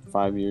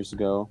 5 years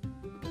ago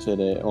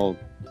today. Oh,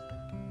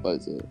 what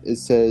is it? It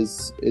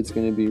says it's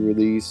going to be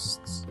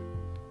released.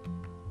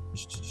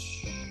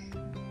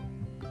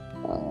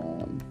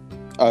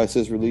 It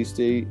says release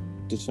date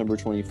December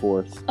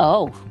 24th.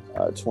 Oh.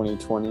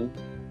 2020.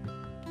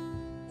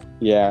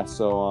 Yeah.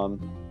 So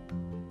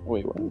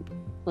wait, what?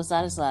 Was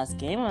that his last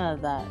game, or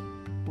that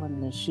when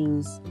the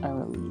shoes are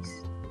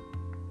released?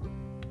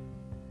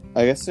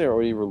 I guess they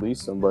already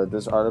released them, but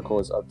this article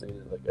is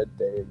updated like a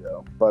day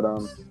ago. But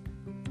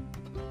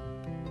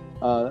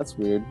that's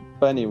weird.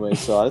 But anyway,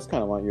 so I just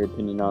kind of want your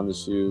opinion on the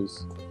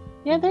shoes.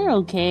 Yeah, they're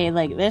okay.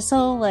 Like they're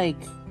so like,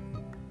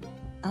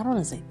 I don't want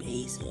to say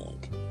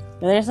basic.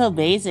 But they're so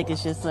basic.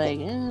 It's just like,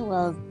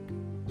 well,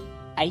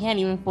 I can't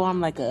even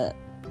form like a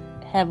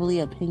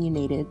heavily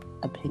opinionated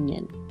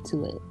opinion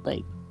to it.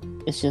 Like,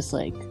 it's just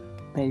like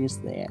they're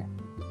just there.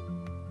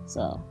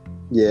 So.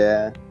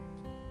 Yeah.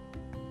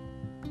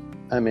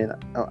 I mean,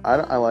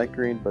 I like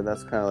green, but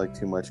that's kind of like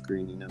too much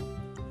green,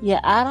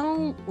 Yeah, I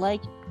don't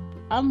like...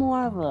 I'm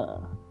more of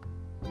a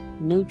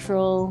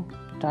neutral,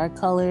 dark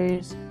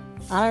colors.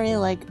 I don't really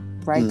like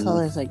bright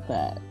colors like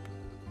that.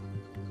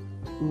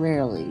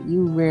 Rarely.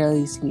 You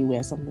rarely see me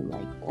wear something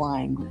like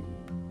lime green.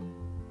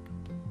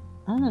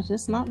 I don't know, it's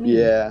just not me.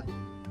 Yeah.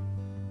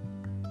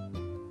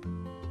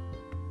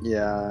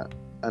 Yeah.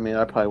 I mean,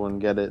 I probably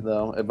wouldn't get it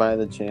though. If I had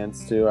the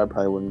chance to, I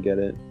probably wouldn't get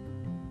it.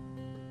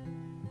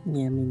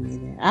 Yeah, me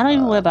neither. I don't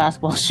even wear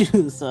basketball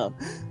shoes, so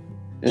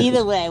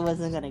either way, I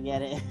wasn't gonna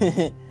get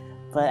it.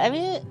 But I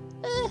mean,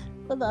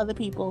 for the other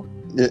people.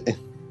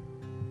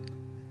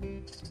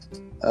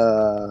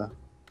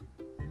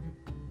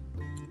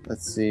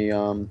 Let's see.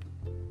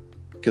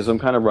 Because I'm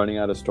kind of running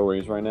out of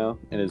stories right now,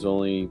 and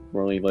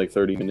we're only like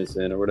 30 minutes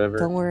in or whatever.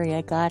 Don't worry,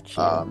 I got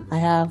you. I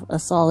have a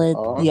solid.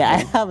 Okay. Yeah, I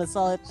have a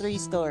solid 3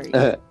 stories.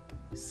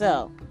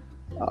 So.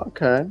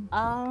 Okay.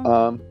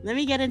 Let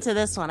me get into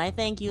this one. I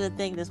think you would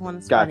think this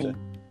one's funny.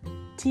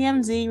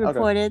 TMZ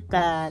reported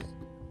that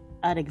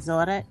an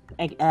exotic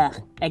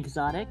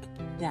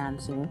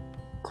dancer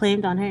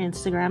claimed on her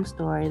Instagram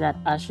story that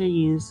Usher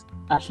used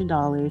Usher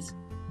dollars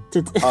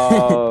to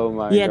oh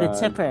my god. To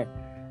tip her,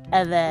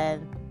 and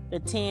then the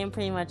team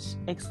pretty much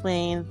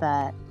explained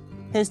that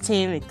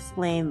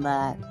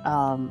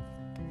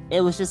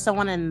it was just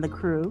someone in the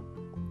crew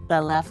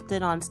that left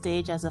it on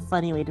stage as a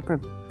funny way to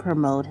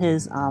promote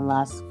his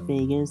Las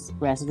Vegas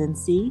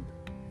residency,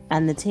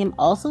 and the team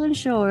also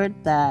ensured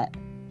that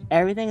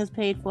everything is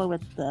paid for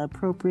with the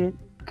appropriate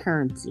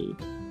currency.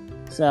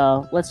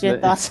 So, what's your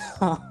thoughts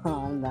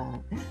on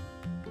that?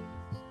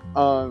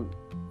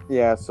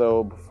 Yeah.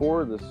 So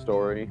before the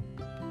story,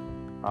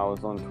 I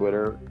was on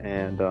Twitter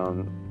and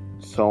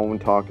someone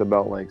talked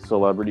about like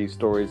celebrity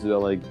stories that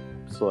like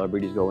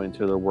celebrities go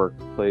into their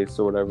workplace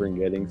or whatever and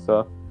getting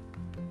stuff.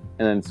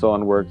 And then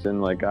someone worked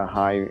in like a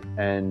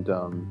high-end,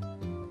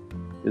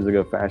 is like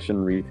a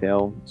fashion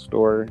retail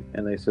store,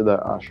 and they said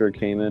that Usher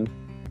came in,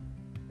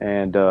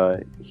 and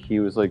he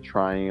was like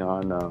trying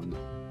on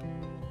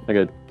like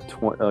a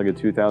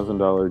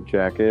 $2,000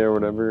 jacket or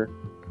whatever,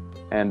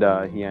 and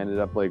he ended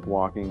up like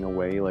walking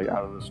away like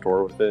out of the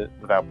store with it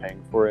without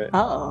paying for it.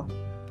 Oh.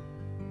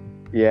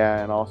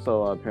 Yeah, and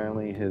also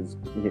apparently I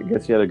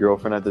guess he had a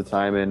girlfriend at the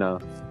time,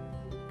 and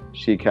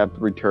she kept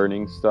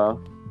returning stuff.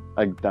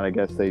 Like that I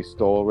guess they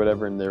stole or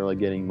whatever, and they're like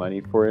getting money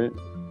for it.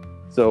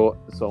 So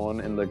someone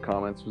in the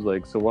comments was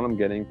like, so what I'm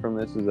getting from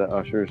this is that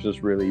Usher is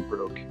just really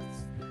broke.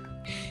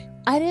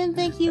 I didn't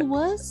think he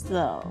was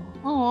though.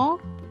 Aw.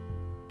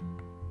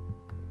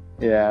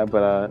 Yeah,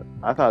 but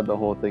I thought the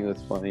whole thing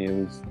was funny.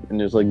 And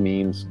there's like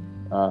memes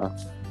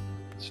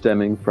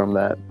stemming from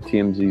that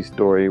TMZ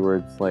story where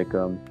it's like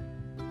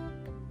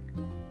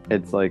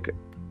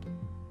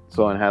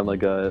someone had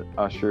like a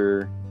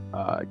Usher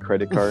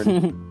credit card.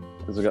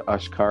 It was like an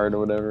Ush card or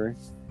whatever.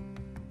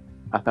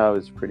 I thought it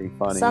was pretty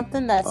funny.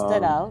 Something that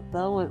stood out,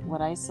 though,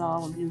 what I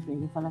saw when he was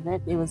making fun of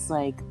it, it was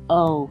like,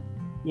 oh,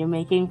 you're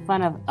making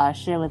fun of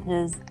Usher with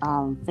his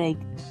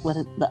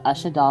with the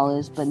Usher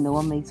dollars, but no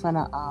one makes fun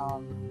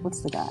of,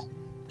 what's the guy?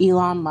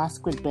 Elon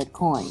Musk with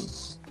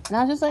Bitcoin. And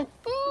I was just like,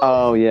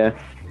 oh, yeah.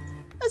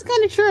 That's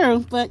kind of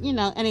true. But,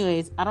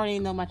 anyways, I don't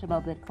even know much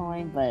about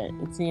Bitcoin, but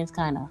it seems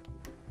kind of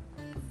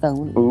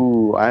phony.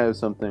 Ooh, I have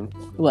something.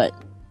 What?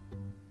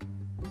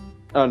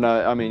 Oh,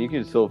 no, I mean, you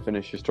can still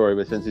finish your story,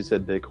 but since you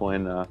said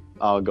Bitcoin,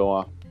 I'll go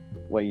off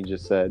what you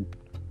just said.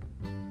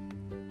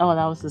 Oh,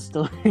 that was the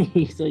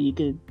story, so you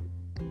could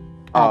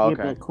your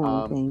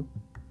Bitcoin thing.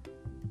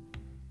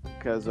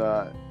 Because,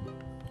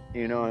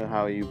 you know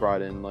how you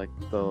brought in, like,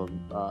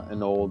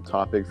 an old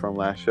topic from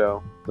last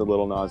show, the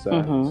Lil Nas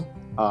X?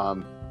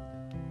 Mm-hmm.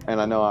 And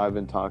I know I've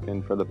been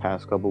talking for the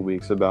past couple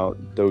weeks about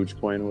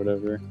Dogecoin or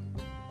whatever.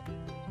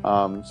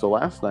 So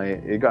last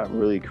night, it got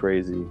really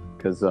crazy,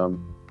 because,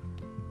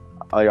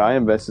 I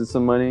invested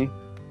some money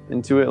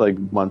into it like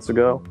months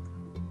ago,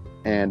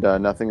 and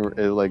nothing.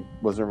 It like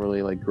wasn't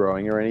really like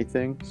growing or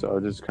anything. So I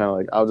was just kind of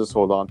like, I'll just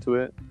hold on to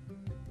it.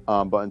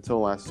 But until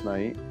last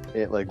night,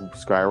 it like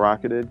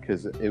skyrocketed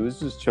because it was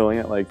just chilling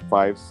at like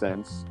 5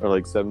 cents or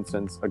like 7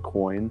 cents a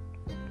coin,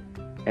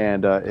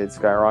 and it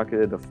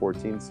skyrocketed to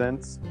 14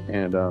 cents.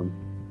 And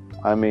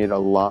I made a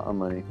lot of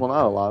money. Well,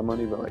 not a lot of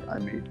money, but like I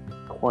made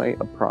quite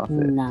a profit.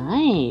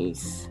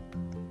 Nice.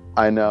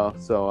 I know,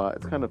 so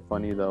it's kind of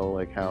funny though,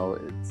 like how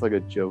it's like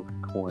a joke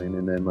coin,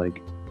 and then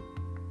like,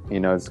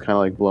 it's kind of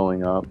like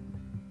blowing up,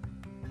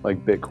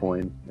 like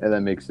Bitcoin, and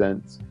that makes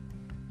sense.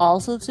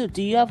 Also, too,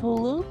 do you have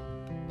Hulu?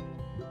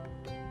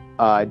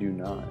 I do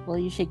not. Well,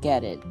 you should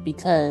get it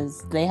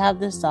because they have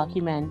this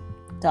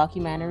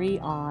documentary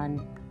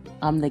on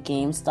the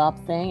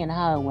GameStop thing and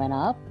how it went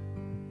up,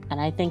 and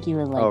I think you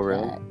would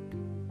like that.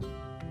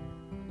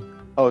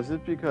 Oh, is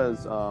it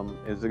because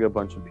it's like a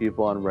bunch of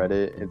people on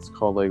Reddit? It's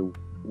called like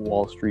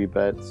Wall Street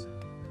Bets,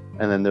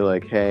 and then they're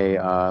like,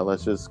 hey,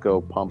 let's just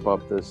go pump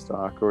up this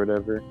stock or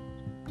whatever.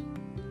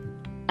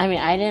 I mean,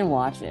 I didn't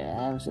watch it.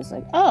 I was just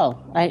like,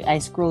 oh, I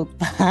scrolled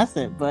past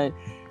it, but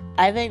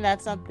I think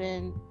that's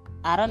something.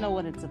 I don't know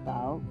what it's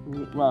about.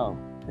 Well,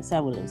 it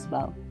said what it was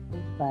about,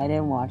 but I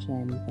didn't watch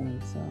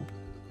anything. So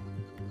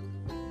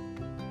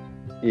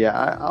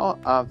yeah, I'll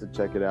have to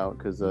check it out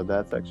because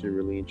that's actually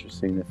really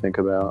interesting to think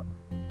about.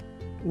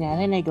 Yeah, I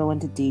think they go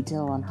into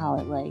detail on how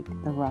it, like,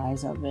 the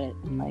rise of it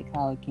and, like,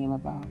 how it came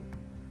about.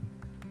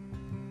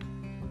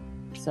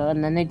 So,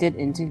 and then they did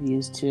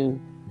interviews,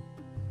 too.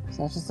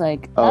 So I was just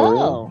like,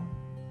 oh.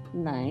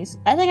 Nice.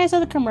 I think I saw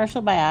the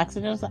commercial by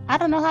accident. I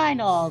don't know how I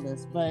know all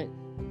this, but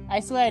I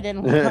swear I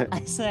didn't.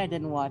 I swear I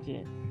didn't watch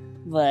it,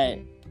 but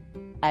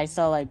I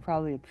saw like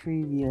probably a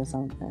preview or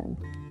something.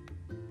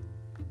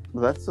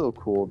 Well, that's so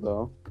cool,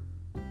 though.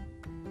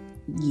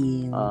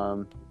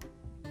 Yeah.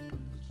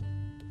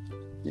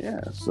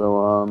 Yeah.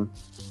 So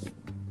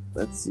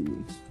let's see.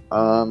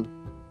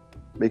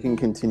 We can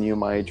continue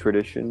my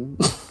tradition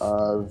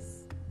of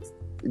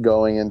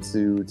going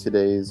into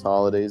today's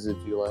holidays, if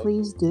you like.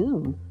 Please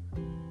do.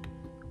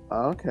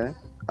 Okay.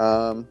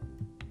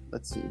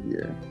 Let's see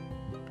here.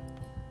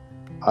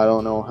 I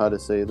don't know how to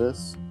say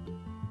this.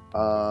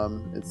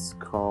 It's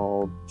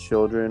called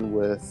Children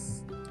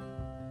with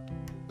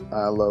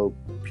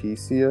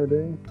Alopecia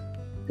Day.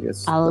 I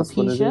guess that's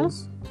what it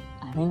is.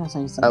 I think that's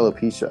how you say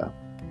Alopecia.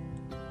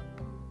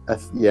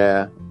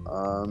 Yeah.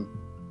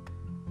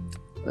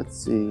 Let's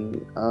see.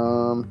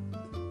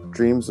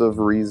 Dreams of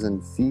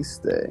Reason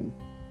Feast Day.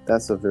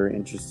 That's a very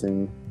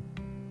interesting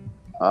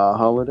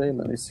holiday.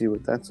 Let me see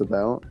what that's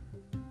about.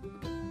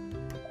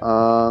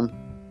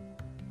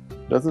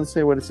 Doesn't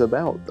say what it's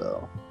about,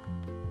 though.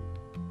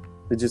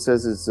 It just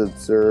says it's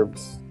observed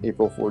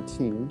April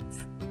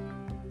 14th.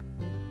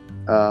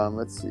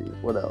 Let's see.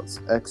 What else?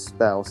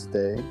 Ex-Spouse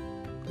Day.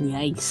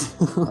 Yikes.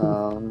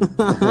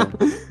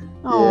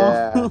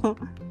 Yeah.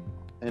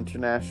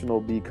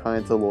 International Be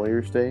Kind to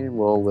Lawyers Day.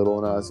 Well,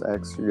 Lil Nas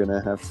X, you're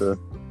gonna have to...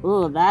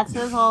 Ooh, that's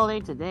his holiday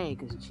today,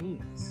 because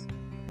jeez.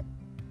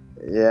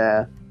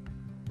 Yeah.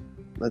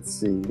 Let's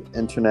see.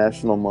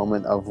 International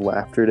Moment of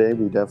Laughter Day.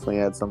 We definitely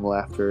had some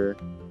laughter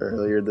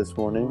earlier this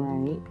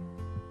morning.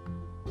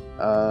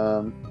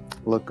 Right.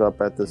 Look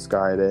Up at the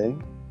Sky Day.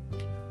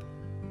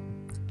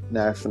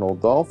 National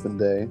Dolphin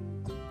Day.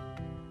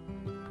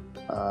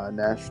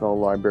 National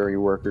Library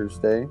Workers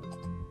Day.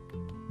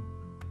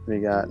 We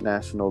got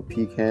National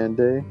Pecan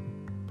Day.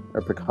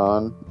 Or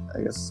Pecan,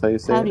 I guess is how you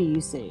say it. How do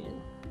you say it?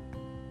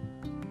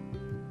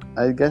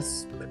 I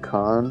guess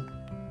pecan.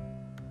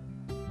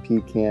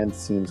 Pecan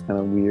seems kind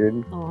of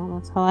weird. Oh,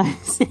 that's how I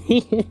say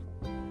it.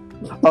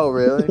 Oh,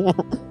 really?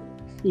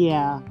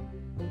 Yeah.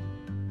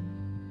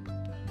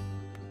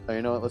 Oh,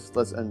 you know what?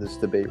 Let's end this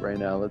debate right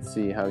now. Let's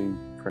see how you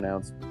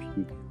pronounce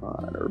pecan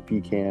or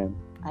pecan.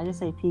 I just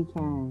say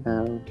pecan.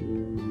 How do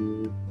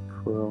you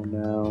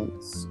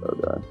pronounce? Oh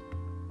god.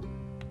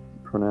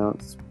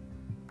 Pronounce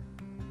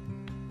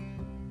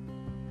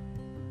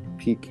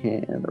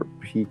pecan or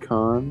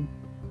pecan?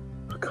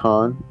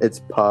 Pecan. It's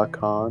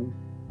pecan.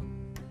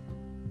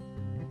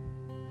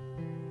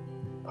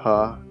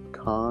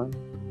 Pecan.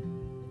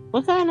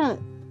 What kind of...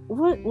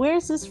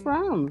 Where's this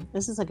from?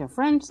 Is this like a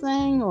French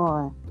thing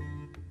or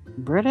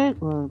British?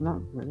 Well,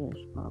 not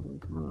British, probably.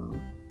 I don't know.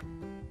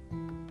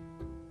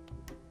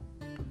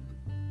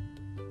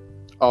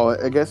 Oh,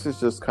 I guess it's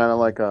just kind of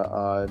like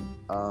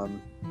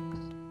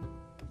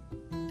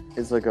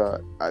it's like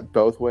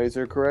both ways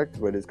are correct,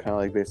 but it's kind of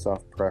like based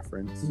off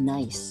preference.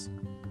 Nice.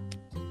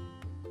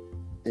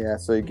 Yeah,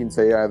 so you can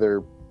say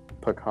either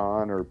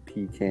pecan or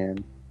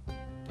pecan.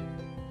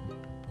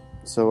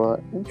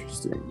 So,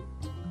 interesting.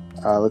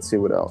 Let's see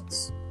what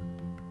else.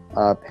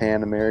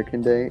 Pan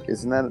American Day.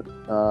 Isn't that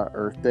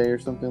Earth Day or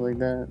something like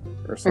that?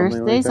 Or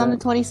something Earth Day's like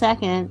that? on the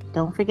 22nd.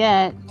 Don't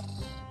forget.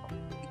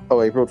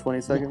 Oh, April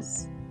 22nd?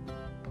 Yes.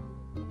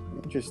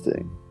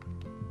 Interesting.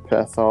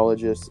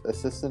 Pathologist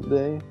Assistant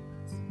Day.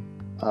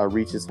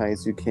 Reach as high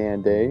as you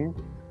can Day.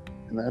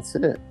 And that's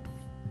it.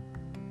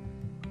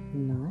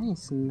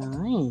 Nice.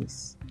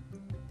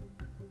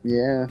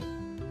 Yeah.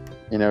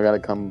 You know, gotta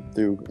come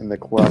through in the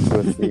clutch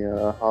with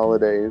the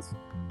holidays.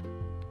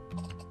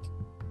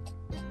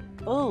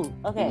 Oh,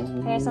 okay.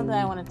 Here's something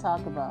I want to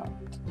talk about.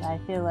 I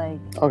feel like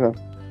Okay.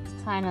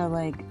 it's kind of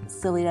like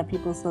silly that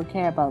people still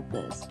care about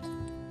this.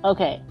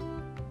 Okay.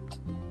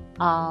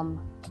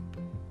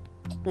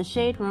 The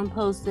Shade Room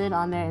posted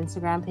on their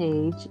Instagram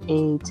page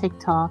a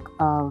TikTok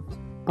of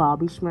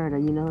Bobby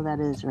Shmurda. You know who that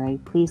is,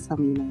 right? Please tell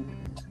me you know who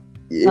that is.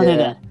 Yeah. Okay,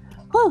 good.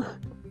 Whew.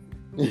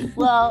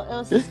 Well, it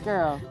was this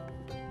girl,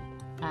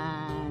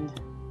 and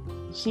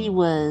she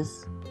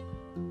was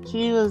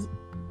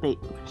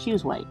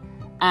white,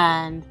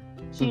 and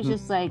she was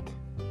just like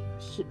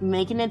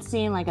making it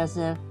seem like as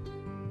if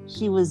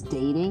she was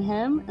dating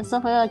him and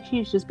stuff like that. Like she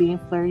was just being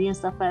flirty and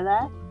stuff like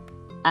that.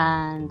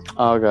 And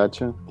oh,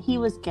 gotcha. He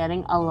was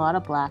getting a lot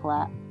of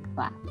backlash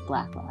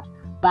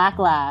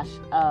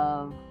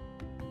of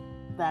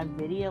that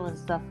video and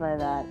stuff like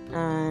that.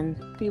 And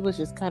people was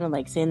just kind of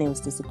like saying they was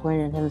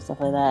disappointed in him and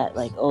stuff like that.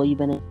 Like, oh, you've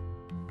been in...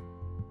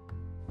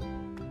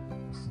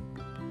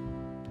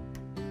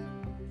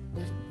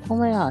 Oh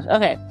my gosh.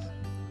 Okay.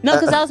 No,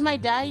 because that was my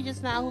daddy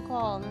just now who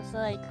called. And it's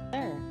like,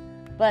 there.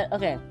 But,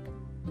 okay.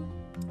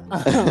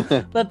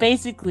 But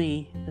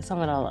basically, to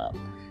sum it all up,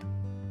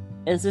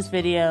 it's this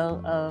video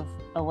of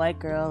a white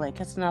girl like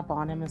kissing up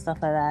on him and stuff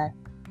like that.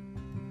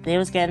 They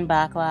was getting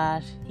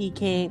backlash. He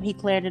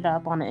cleared it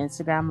up on an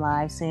Instagram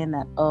live saying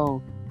that,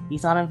 oh,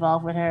 he's not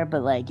involved with her,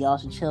 but like y'all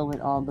should chill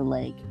with all the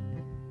like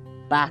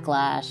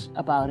backlash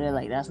about it.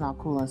 Like that's not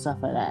cool and stuff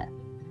like that.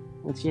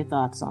 What's your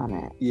thoughts on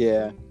it?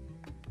 Yeah.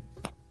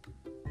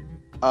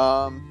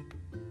 So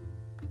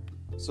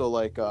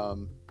like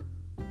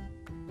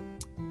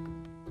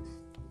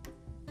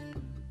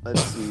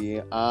let's see.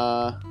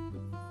 I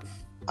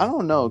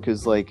don't know,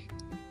 cause like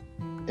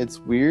it's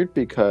weird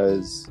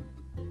because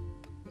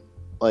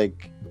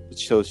like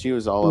so she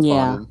was all up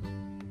on him.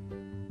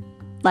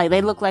 Like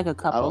they look like a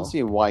couple. I don't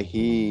see why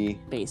he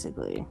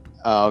basically.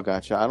 Oh,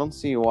 gotcha. I don't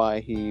see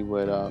why he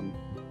would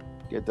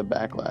get the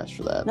backlash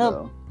for that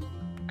though.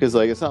 Because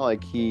like it's not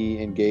like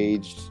he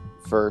engaged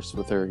first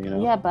with her, you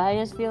know. Yeah, but I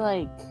just feel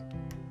like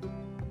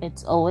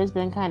it's always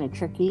been kind of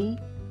tricky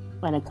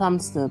when it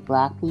comes to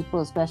black people,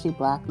 especially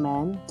black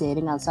men,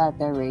 dating outside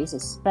their race,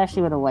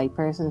 especially with a white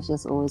person. It's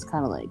just always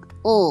kind of like,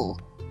 oh.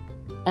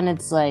 And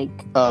it's like,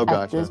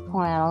 at this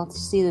point, I don't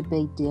see the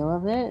big deal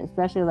of it,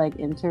 especially like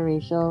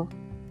interracial.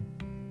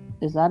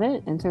 Is that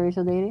it?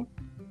 Interracial dating?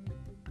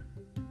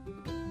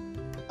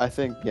 I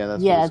think, yeah,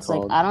 that's what it's it's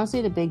called. Like, I don't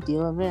see the big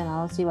deal of it, and I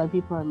don't see why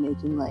people are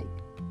making like,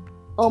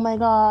 oh my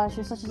gosh,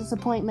 you're such a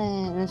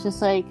disappointment. And it's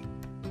just like,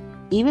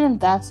 even if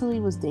that's who he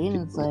was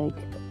dating, it's like,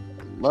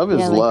 love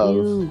is love.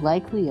 You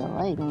like who you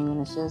like. I mean,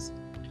 it's just,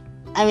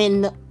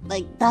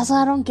 like, that's what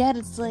I don't get.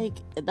 It's like,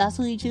 if that's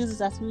who he chooses,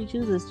 that's who he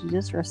chooses. You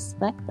just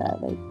respect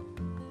that. Like,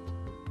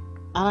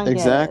 I don't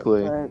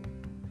exactly. get it, but,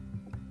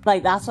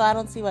 like, that's why I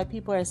don't see why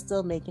people are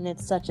still making it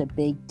such a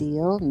big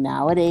deal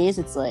nowadays.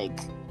 It's like,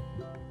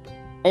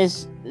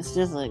 it's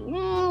just like,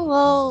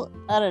 well,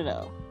 I don't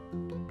know.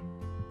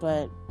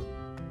 But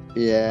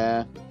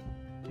yeah,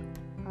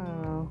 I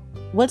don't know.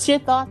 What's your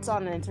thoughts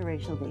on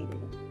interracial dating?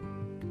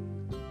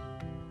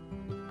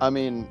 I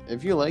mean,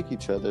 if you like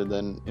each other,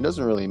 then it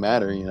doesn't really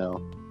matter, you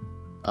know,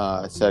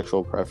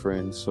 sexual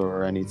preference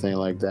or anything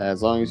like that.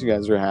 As long as you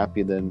guys are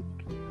happy, then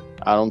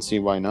I don't see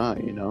why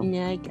not, you know?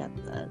 Yeah, I get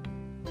that.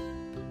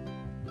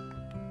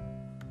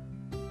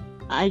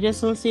 I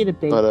just don't see the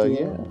big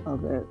deal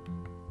of it.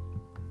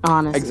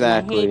 Honestly,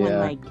 exactly. I hate when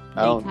like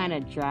they kind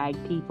of drag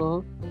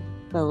people,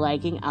 but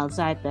liking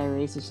outside their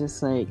race is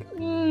just like.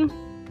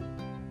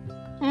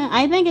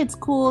 I think it's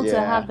cool to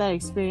have that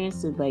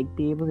experience to like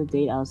be able to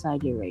date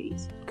outside your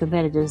race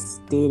compared to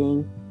just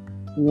dating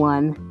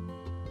one.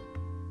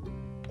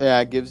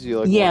 Yeah, it gives you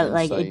like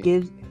like it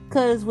gives.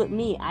 Because with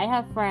me, I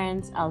have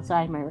friends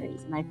outside my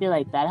race, and I feel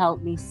like that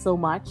helped me so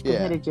much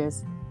compared to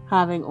just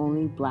having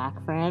only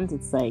black friends.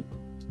 It's like.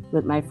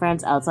 With my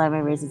friends outside my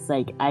race, it's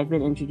like I've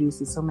been introduced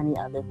to so many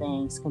other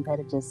things compared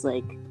to just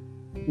like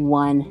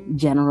one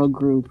general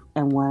group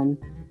and one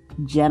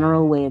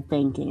general way of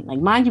thinking. Like,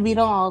 mind you, we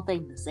don't all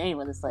think the same,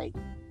 but it's like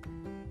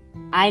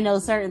I know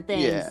certain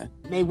things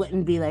they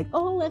wouldn't be like,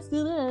 oh, let's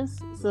do this.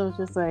 So it's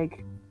just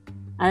like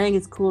I think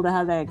it's cool to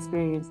have that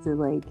experience to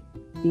like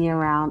be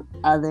around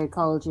other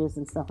cultures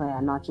and stuff like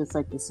that, not just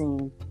like the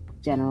same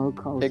general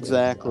culture.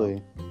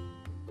 Exactly. So.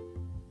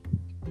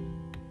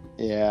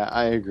 Yeah,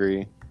 I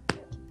agree.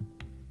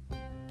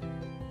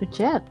 But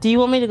yeah, do you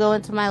want me to go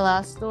into my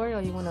last story,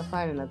 or do you want to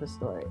find another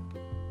story?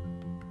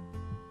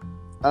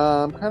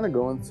 I'm kind of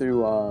going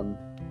through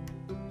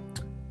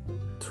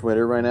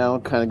Twitter right now,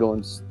 kind of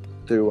going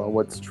through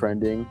what's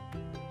trending.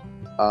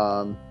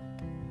 I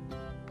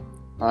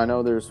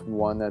know there's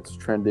one that's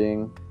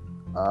trending.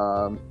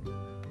 What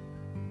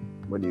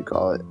do you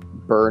call it?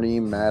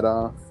 Bernie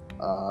Madoff.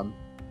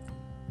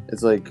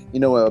 It's like, you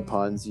know what a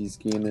Ponzi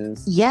scheme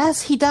is?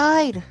 Yes, he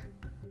died.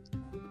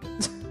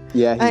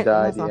 Yeah, he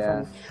died,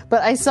 funny.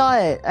 But I saw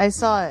it. It's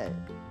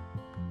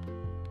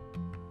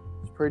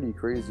pretty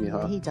crazy,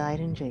 huh? He died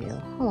in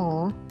jail.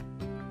 Aww.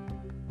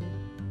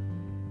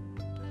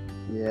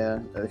 Yeah,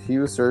 he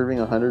was serving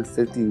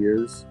 150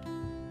 years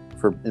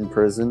in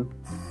prison.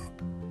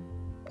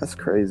 That's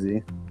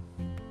crazy.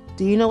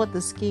 Do you know what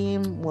the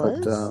scheme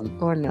was,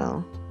 or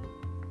no?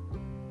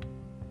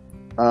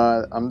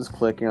 I'm just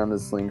clicking on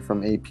this link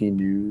from AP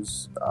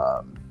News.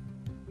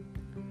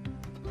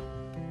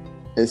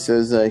 It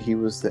says that he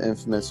was the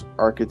infamous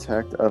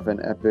architect of an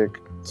epic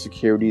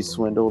security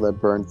swindle that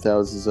burned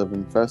thousands of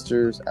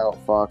investors,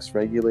 outfoxed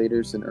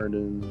regulators, and earned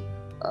him,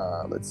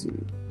 let's see.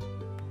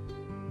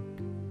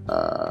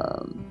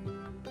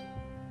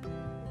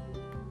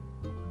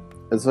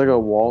 It's like a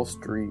Wall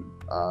Street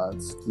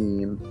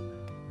scheme.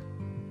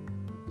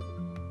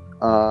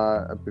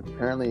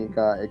 Apparently it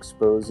got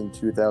exposed in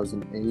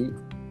 2008.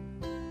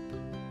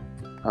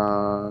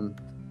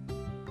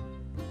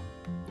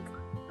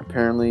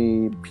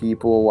 Apparently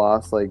people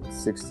lost like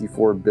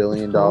 $64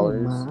 billion. Oh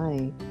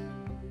my.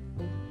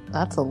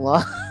 That's a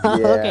lot. Yeah.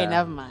 Okay,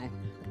 never mind.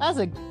 That's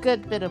a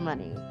good bit of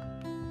money.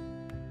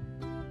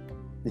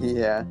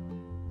 Yeah.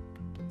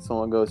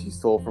 Someone goes, he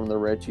stole from the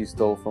rich, he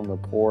stole from the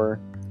poor,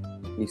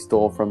 he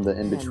stole from the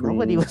in-between.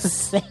 Nobody was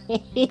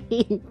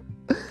saying.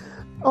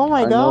 Oh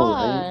my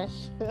gosh.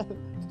 Right?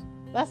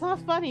 That's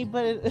not funny,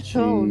 but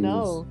oh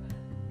no.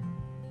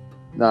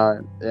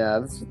 Nah, yeah,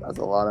 that's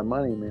a lot of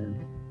money,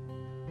 man.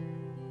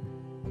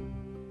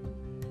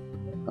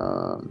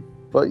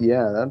 But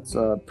yeah, that's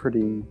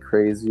pretty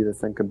crazy to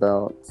think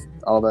about,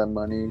 all that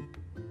money.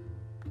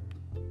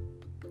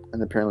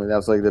 And apparently that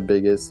was like the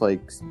biggest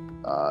like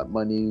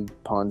money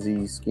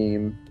Ponzi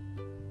scheme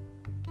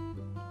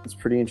it's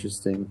pretty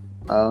interesting.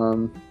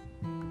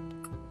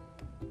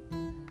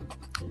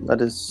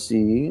 Let us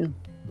see.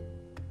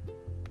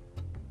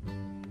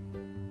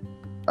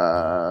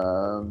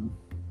 Oh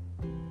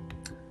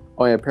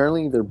yeah,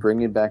 apparently they're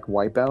bringing back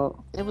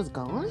Wipeout. It was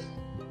gone?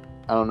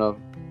 I don't know.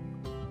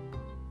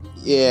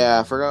 Yeah,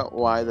 I forgot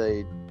why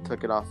they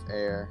took it off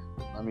air.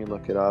 Let me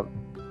look it up.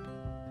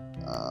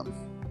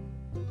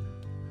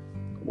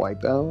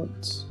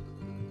 Wipeout.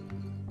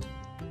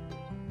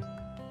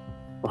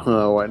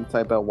 Why did I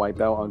type out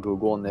Wipeout on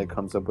Google and then it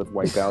comes up with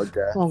Wipeout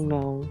Death? Oh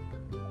no.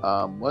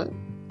 What?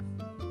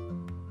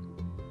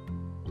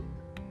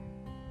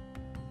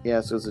 Yeah,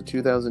 so it's a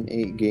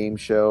 2008 game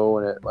show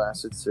and it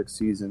lasted 6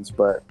 seasons,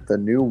 but the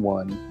new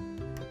one,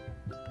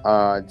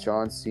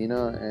 John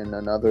Cena and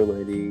another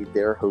lady,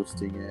 they're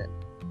hosting it.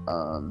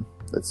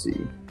 Let's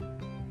see.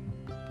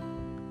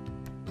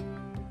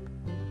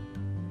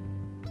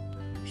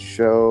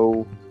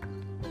 Show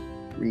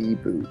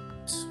reboot.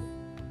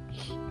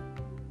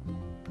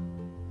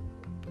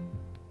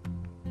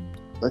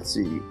 Let's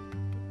see.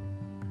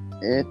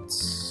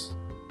 It's...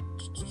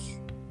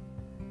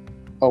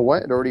 Oh,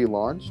 what? It already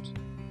launched?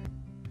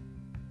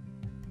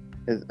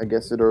 I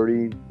guess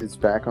it's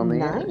back on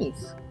the air.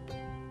 Nice.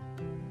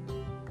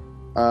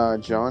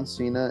 John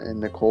Cena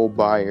and Nicole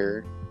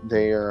Byer,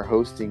 they are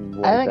hosting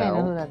Wipeout. I think I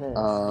know who that is.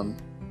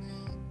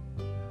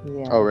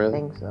 Yeah. Oh, really? I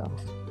think so.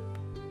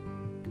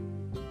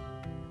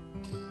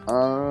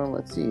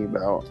 Let's see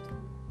about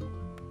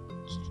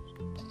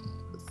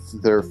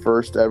their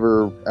first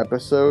ever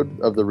episode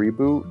of the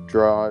reboot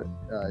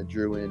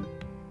drew in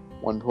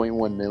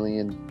 1.1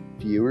 million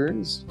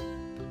viewers.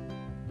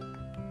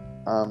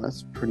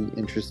 That's pretty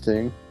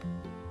interesting.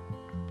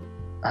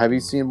 Have you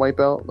seen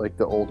Wipeout? Like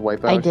the old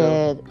Wipeout I show?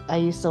 did. I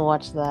used to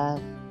watch that.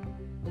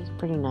 It was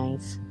pretty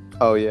nice.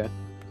 Oh, yeah.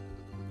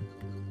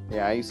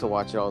 Yeah, I used to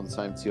watch it all the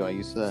time, too. I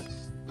used to...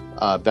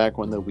 back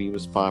when the Wii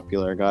was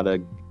popular, I got a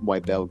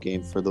Wipeout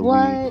game for the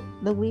Wii. What?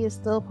 The Wii is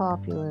still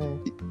popular.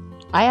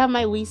 I have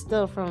my Wii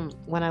still from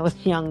when I was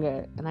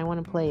younger, and I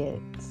want to play it,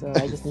 so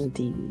I just need a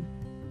TV.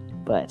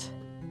 But...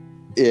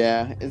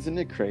 Yeah, isn't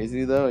it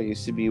crazy, though? It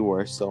used to be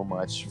worth so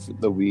much for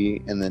the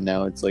Wii, and then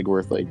now it's, like,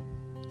 worth, like,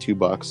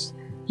 $2.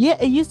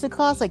 Yeah, it used to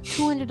cost, like,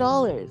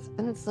 $200,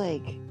 and it's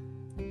like...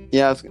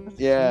 Yeah,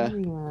 yeah.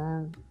 Crazy,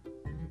 man.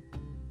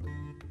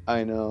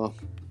 I know.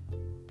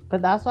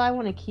 But that's why I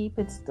want to keep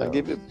it still. I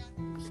give it...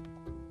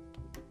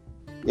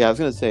 Yeah, I was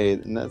gonna say,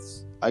 and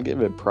I give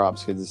it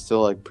props because it's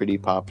still like pretty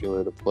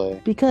popular to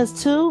play.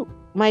 Because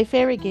my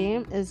favorite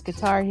game is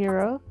Guitar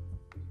Hero,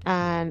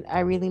 and I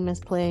really miss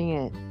playing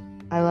it.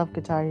 I love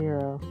Guitar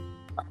Hero.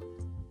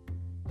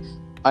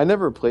 I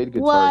never played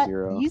Guitar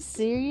Hero. You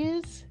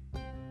serious?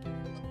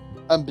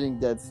 I'm being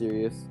dead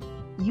serious.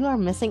 You are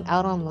missing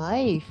out on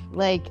life.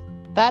 Like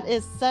that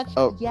is such.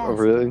 Oh, yes. Oh,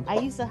 really? I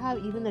used to have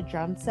even the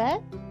drum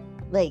set.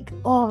 I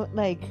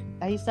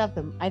used to have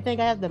them. I think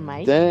I have the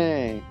mic.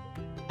 Dang.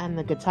 And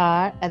the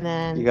guitar, and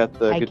then you got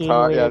the I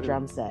guitar, gave away the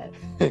drum set.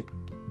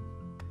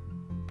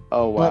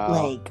 Oh wow!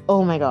 But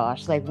oh my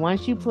gosh! Like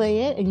once you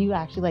play it and you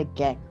actually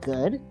get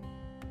good,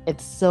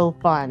 it's so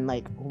fun.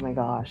 Like oh my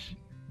gosh,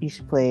 you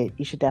should play it.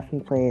 You should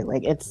definitely play it.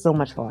 Like it's so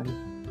much fun.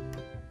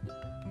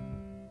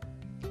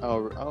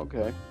 Oh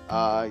okay.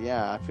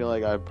 Yeah, I feel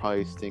like I'd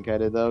probably stink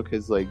at it though,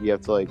 because you have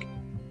to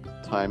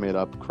time it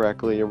up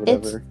correctly or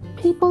whatever.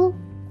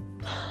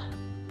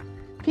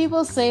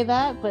 People say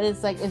that, but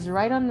it's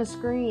right on the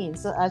screen.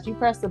 So as you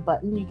press the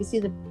button, you can see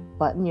the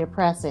button you're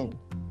pressing.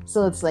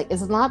 So it's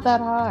it's not that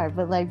hard,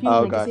 but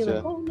people can see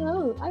oh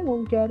no, I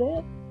won't get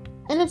it.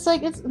 And it's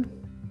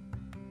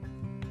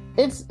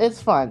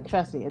fun.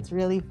 Trust me, it's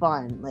really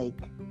fun.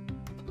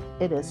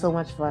 It is so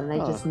much fun. I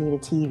just need a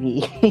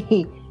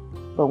TV.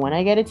 But when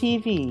I get a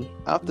TV,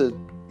 I'll have to.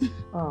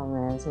 Oh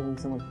man, it's gonna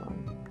be so much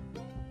fun.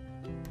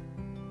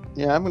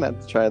 Yeah, I'm gonna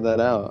have to try that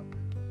out.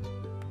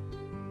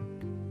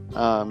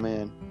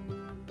 Man,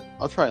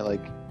 I'll try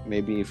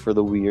maybe for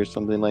the Wii or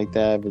something like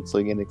that if it's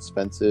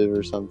inexpensive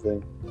or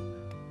something.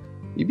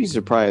 You'd be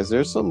surprised.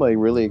 There's some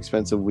really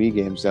expensive Wii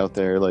games out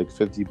there,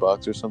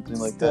 $50 or something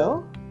like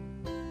that.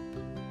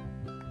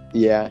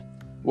 Yeah,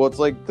 well, it's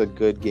the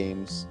good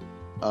games.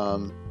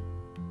 I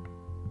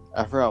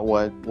forgot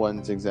what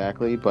ones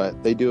exactly,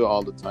 but they do it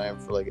all the time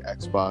for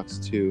Xbox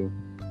too.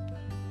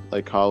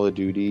 Call of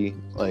Duty,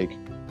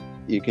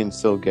 you can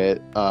still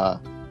get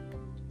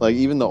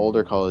even the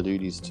older Call of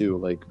Duties too,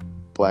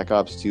 Black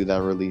Ops 2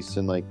 that released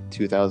in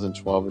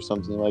 2012 or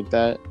something like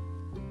that.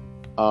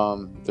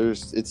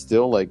 It's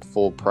still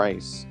full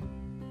price,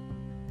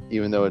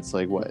 even though it's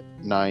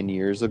 9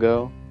 years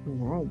ago.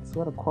 Nice,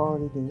 what a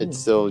quality game. It's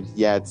still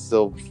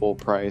full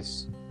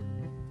price.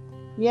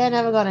 Yeah, I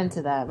never got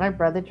into that. My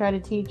brother tried to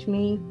teach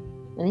me,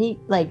 and he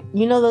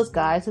those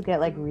guys who get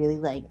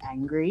really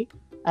angry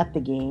at the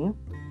game.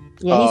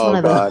 Yeah, he's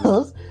one of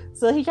those.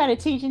 So he tried to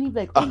teach, and he'd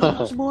be like, "Oh my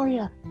gosh,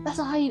 Mauria, that's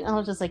how you." I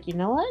was just like, you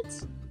know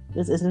what?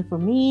 This isn't for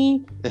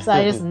me. So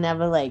I just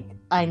never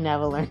I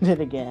never learned it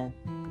again.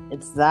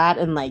 It's that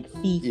and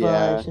FIFA.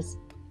 Yeah. It's just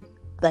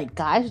like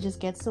guys just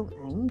get so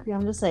angry.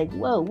 I'm just like,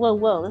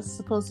 whoa, this is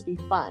supposed to be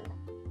fun.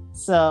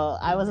 So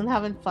I wasn't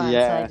having fun,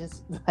 so I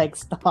just like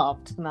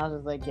stopped, and I was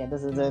just like, yeah,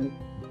 this isn't.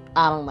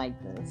 I don't like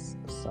this.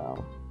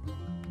 So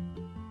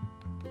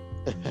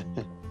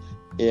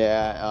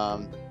yeah,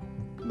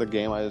 the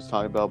game I was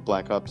talking about,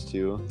 Black Ops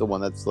 2, the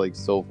one that's like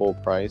so full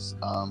price.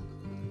 I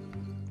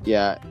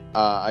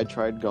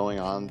tried playing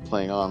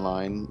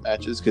online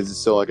matches because it's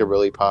still like a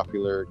really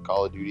popular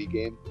Call of Duty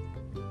game,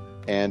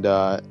 and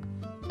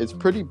it's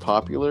pretty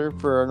popular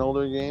for an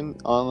older game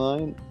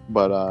online.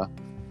 But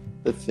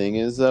the thing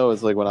is, though,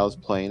 is like when I was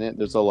playing it,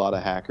 there's a lot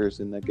of hackers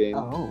in that game,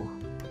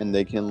 and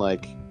they can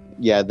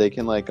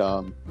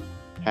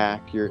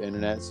hack your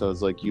internet, so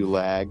it's like you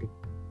lag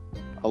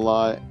a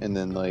lot, and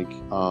then like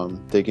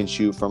they can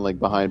shoot from like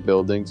behind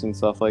buildings and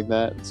stuff like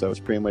that, so it's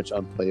pretty much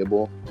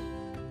unplayable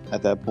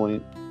at that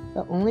point.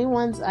 The only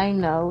ones I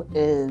know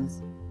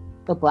is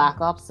the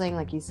Black Ops thing,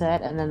 like you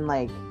said, and then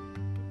like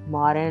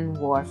Modern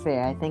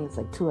Warfare. I think it's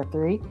like 2 or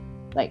 3.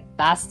 Like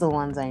that's the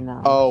ones I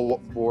know. Oh,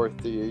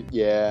 Warfare,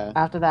 yeah.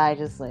 After that, I was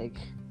just like,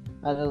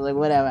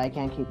 whatever. I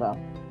can't keep up.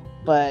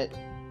 But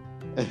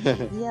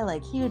yeah,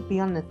 like he would be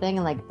on the thing,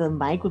 and like the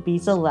mic would be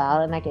so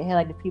loud, and I could hear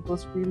like the people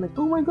scream like,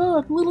 "Oh my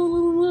god,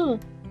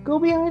 go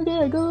behind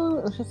there,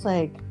 go!" It's just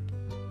like.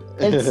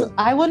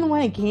 I wouldn't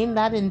want a game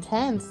that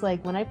intense.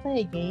 Like when I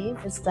play a game,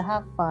 it's to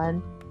have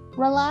fun,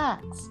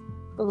 relax.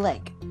 But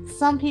like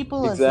some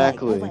people,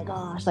 exactly. It's like, oh my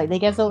gosh, like they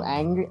get so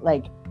angry.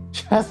 Like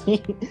trust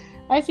me,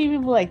 I see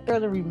people like throw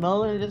the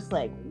remote and just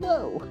like,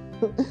 whoa,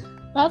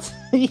 that's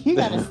you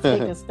gotta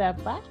take a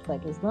step back.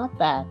 Like it's not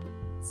that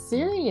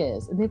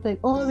serious. And they're like,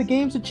 oh, the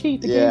game's a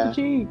cheat. The game's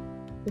a cheat.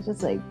 It's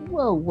just like,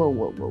 whoa.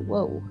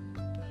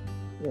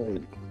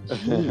 Like,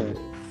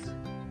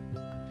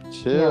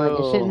 chill. Yeah, like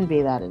it shouldn't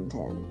be that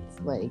intense.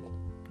 Like,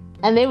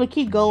 and they would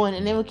keep going,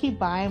 and they would keep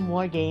buying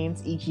more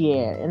games each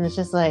year, and it's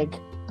just like,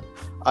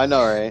 I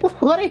know, right?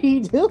 What are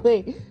you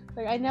doing?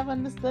 Like, I never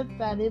understood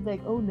that. It's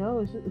like, oh no,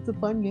 it's a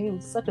fun game.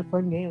 It's such a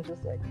fun game. It's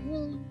just like,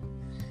 really?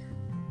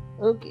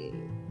 Okay,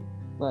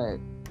 but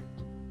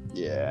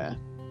yeah,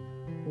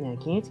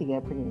 games can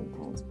get pretty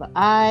intense. But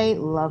I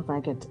love my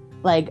kid.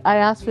 Like, I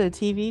asked for the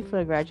TV for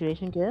a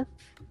graduation gift,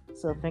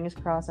 so fingers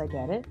crossed I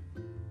get it,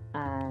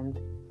 and.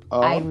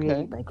 I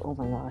really oh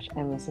my gosh,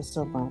 I miss it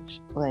so much.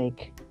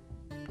 Like,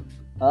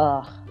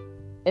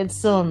 it's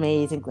so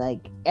amazing.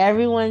 Like,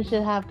 everyone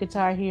should have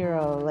Guitar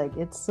Hero. Like,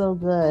 it's so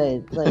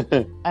good. Like,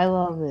 I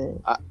love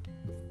it.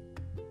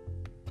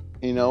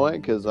 You know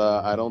what? Because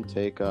I don't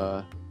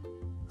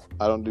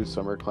do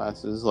summer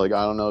classes. Like,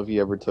 I don't know if you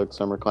ever took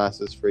summer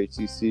classes for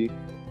HCC.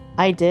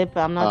 I did,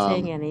 but I'm not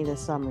taking any this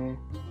summer.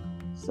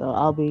 So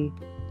I'll be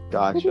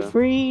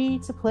free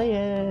to play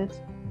it.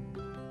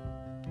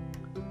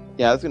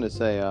 Yeah, I was gonna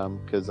say,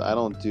 because I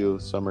don't do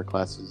summer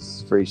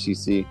classes for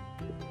HCC,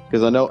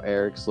 because I know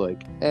Eric's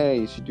like, hey,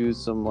 you should do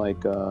some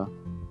like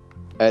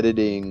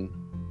editing.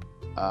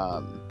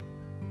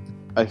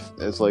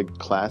 It's like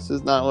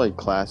classes, not like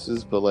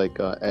classes, but like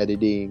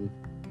editing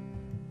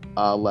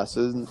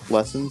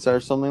lessons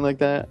or something like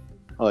that,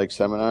 or like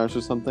seminars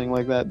or something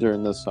like that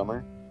during the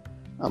summer.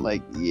 I'm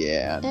like,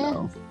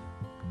 no.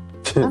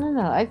 I don't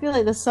know. I feel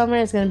like the summer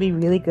is gonna be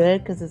really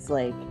good because it's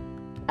like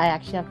I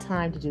actually have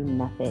time to do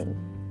nothing.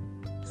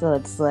 So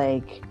it's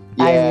like,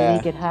 I really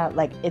could have,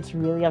 like, it's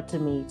really up to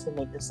me to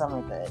make the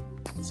summer good.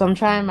 So I'm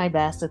trying my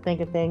best to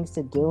think of things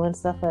to do and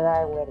stuff like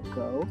that, and where to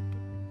go.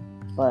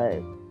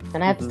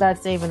 And I have to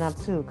start saving up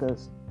too,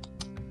 because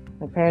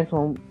my parents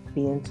won't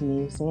be into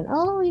me saying,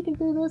 oh, you can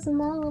do this and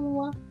that, blah, blah,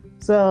 blah.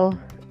 So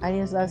I need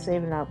to start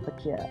saving up,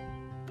 but yeah.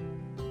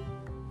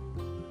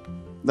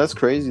 That's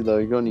crazy though,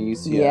 you're going to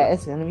UCF. Yeah,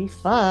 it's going to be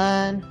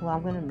fun. Well,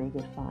 I'm going to make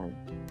it fun.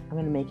 I'm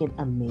going to make it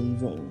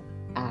amazing,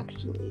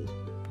 actually.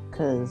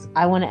 Because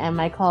I want to end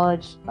my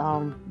college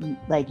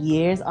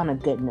years on a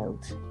good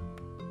note.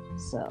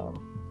 So.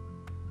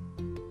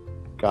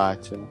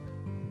 Gotcha.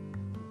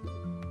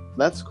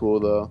 That's cool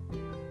though.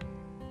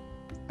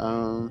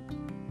 I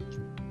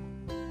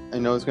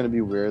know it's gonna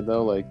be weird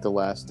though, like the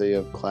last day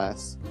of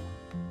class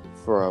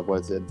for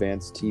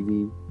advanced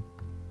TV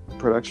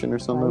production or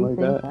something like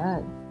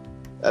that.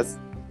 That's,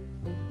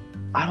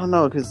 I don't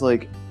know, because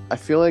like I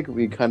feel like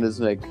we kind of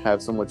like have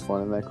so much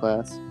fun in that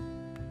class.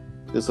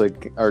 Just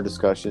like our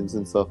discussions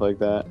and stuff like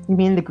that. You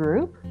mean the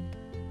group?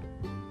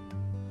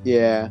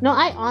 Yeah. No,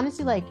 I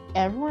honestly like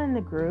everyone in the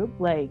group.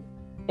 Like,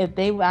 if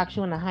they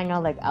actually want to hang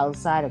out like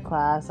outside of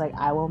class, like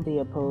I won't be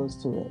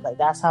opposed to it. Like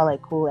that's how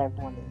like cool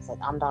everyone is. Like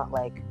I'm not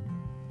like,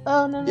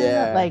 oh no.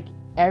 Like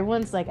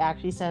everyone's like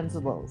actually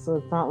sensible. So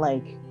it's not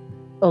like,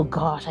 oh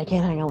gosh, I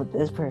can't hang out with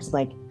this person.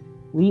 Like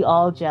we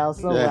all gel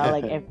so well.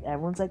 Like if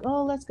everyone's like,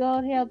 oh let's go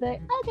out here, I'll be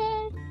like,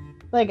 okay.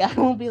 Like, I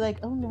won't be like,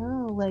 oh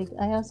no, like,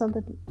 I have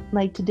something,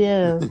 like, to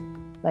do.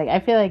 Like, I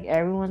feel like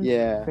everyone's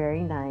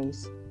very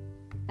nice,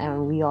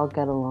 and we all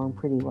get along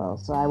pretty well,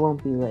 so I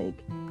won't be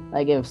like,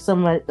 if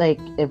someone, like,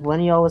 if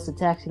one of y'all was to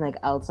text me, like,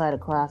 outside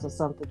of class or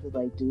something to,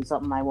 like, do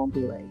something, I won't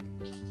be like,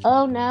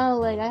 oh no,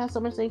 like, I have so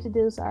much things to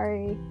do,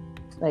 sorry.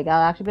 Like,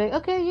 I'll actually be like,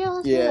 okay, yeah,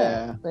 let's do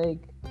that.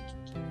 Like,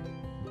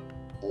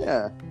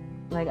 Yeah.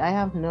 Like, I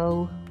have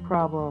no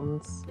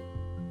problems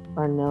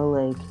or no,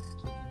 like,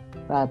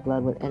 bad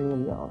blood with any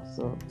of y'all,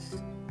 so.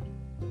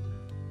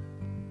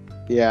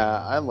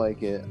 Yeah, I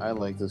like it. I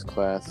like this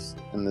class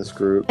and this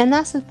group. And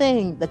that's the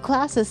thing. The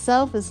class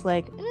itself is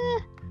like,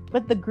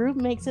 but the group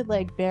makes it,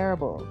 like,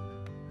 bearable.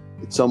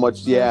 It's so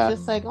much, so yeah. It's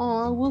just like,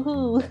 oh,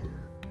 woohoo.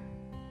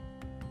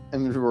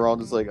 And we're all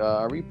just like,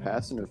 are we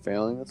passing or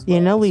failing this class? You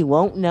know, we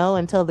won't know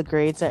until the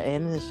grades are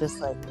in. And it's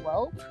just like,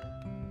 well.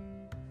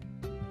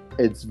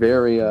 It's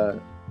very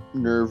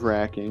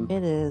nerve-wracking.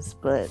 It is,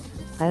 but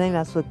I think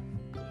that's what...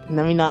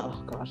 Let me not...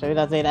 Oh, gosh, let me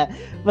not say that.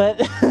 But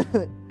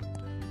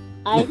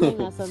I think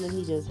that's something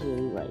he just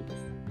really likes.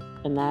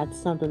 And that's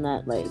something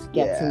that, like,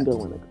 gets him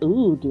going. Like,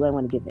 ooh, do I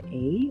want to give an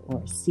A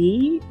or a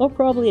C or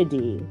probably a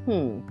D?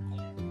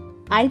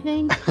 I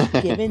think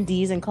giving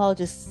D's in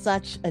college is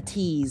such a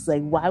tease.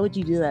 Like, why would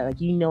you do that?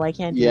 Like, you know I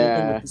can't do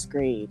anything with this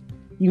grade.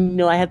 You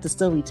know I have to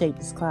still retake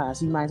this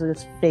class. You might as well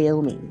just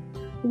fail me.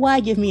 Why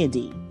give me a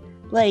D?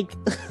 Like,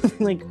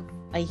 like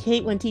I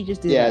hate when teachers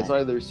do that. Yeah, it's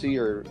either C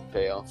or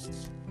fail.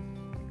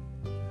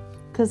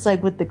 Because,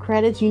 like, with the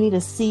credits, you need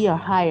a C or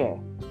higher.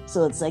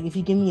 So it's like, if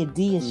you give me a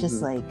D, it's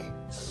just like,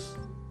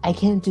 I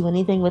can't do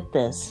anything with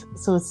this.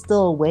 So it's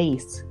still a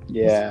waste.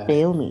 Yeah. Just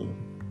fail me.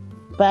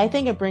 But I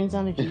think it brings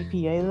down the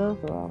GPA, though.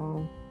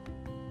 So,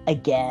 I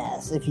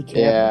guess, if you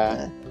care.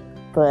 Yeah.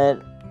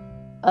 But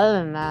other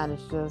than that,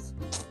 it's just,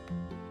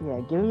 yeah,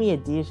 giving me a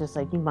D is just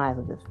like, you might as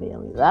well just fail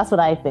me. That's what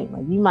I think.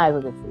 Like, you might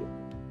as well just fail me.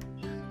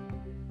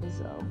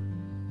 So.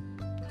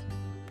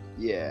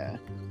 Yeah.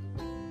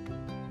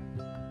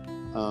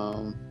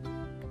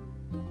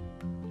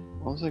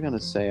 What was I gonna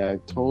say? I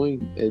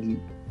totally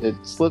it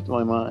slipped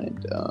my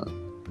mind.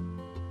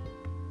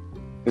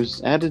 I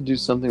had to do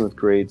something with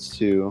grades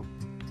too.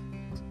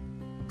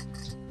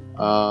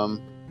 Oh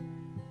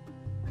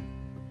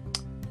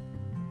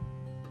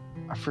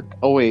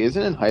wait,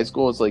 isn't it in high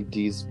school? It's like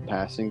D's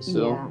passing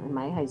still. Yeah, in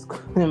my high school.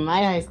 In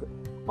my high school.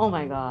 Oh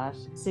my gosh,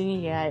 senior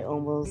year I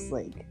almost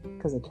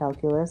because of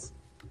calculus.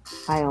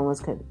 I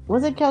almost could.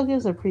 Was it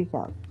calculus or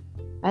pre-calc?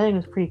 I think it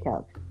was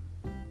pre-calc.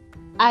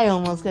 I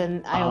almost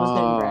couldn't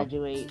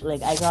graduate.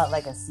 Like, I got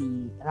like a C,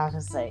 and I was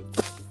just like,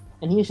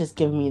 and he was just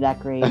giving me that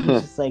grade. He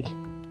was just like,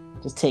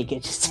 just take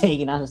it.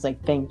 And I was just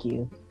like, thank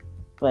you.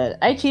 But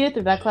I cheated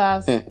through that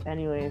class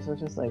anyway, so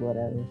it's just like,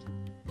 whatever.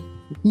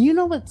 You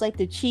know what it's like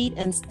to cheat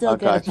and still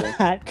get a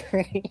bad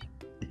grade.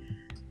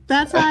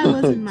 That's how I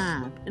was in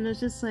math, and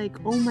it's just like,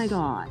 oh my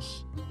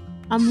gosh,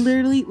 I'm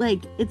literally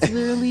like, it's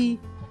literally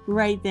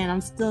right then.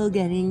 I'm still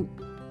getting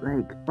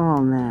like,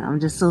 oh man, I'm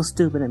just so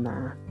stupid in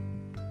math.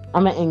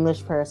 I'm an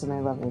English person.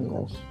 I love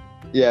English.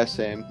 Yeah,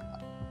 same.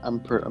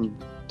 I'm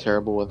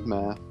terrible with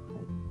math.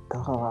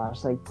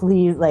 Gosh, like,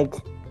 please, like,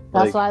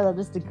 that's why I love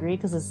this degree,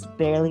 because it's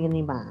barely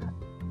any math.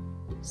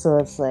 So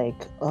it's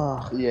like,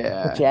 oh,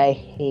 yeah. Which I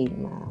hate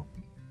math.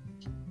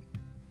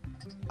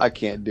 I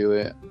can't do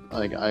it.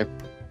 Like, I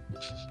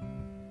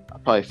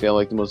probably fail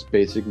like the most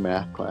basic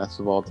math class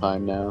of all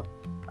time now.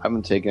 I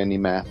haven't taken any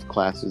math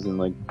classes in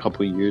like a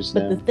couple of years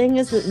now. But the thing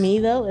is with me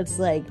though, it's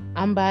like,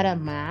 I'm bad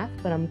at math,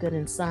 but I'm good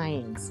in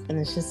science. And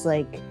it's just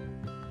like,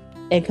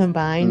 it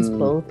combines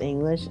both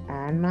English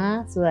and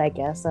math. So I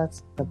guess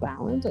that's the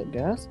balance, I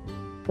guess.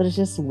 But it's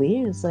just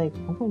weird. It's like,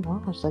 oh my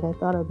gosh, like, I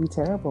thought it would be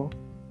terrible.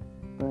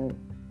 But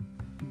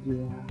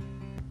yeah.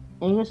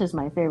 English is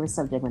my favorite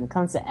subject. When it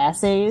comes to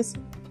essays,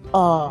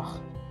 oh,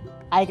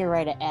 I can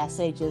write an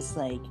essay just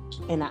like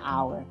in an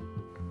hour.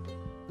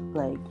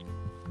 Like,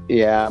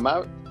 yeah,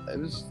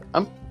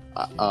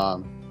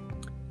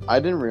 I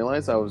didn't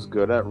realize I was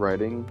good at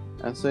writing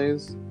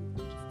essays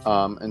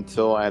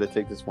until I had to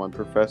take this one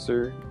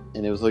professor,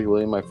 and it was like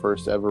really my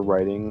first ever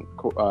writing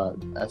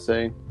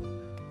essay,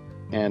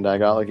 and I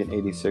got like an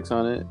 86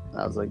 on it.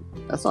 I was like,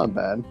 that's not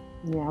bad.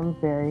 Yeah, I'm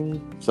very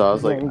good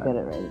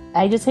at writing.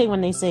 I just hate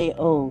when they say,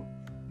 "Oh,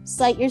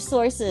 cite your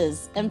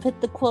sources and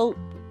put the quote."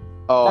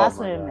 Oh, that's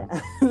what it meant.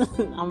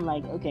 I'm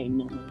like, okay,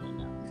 no.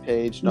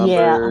 Page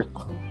number.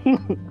 Yeah.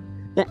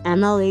 The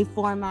MLA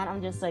format,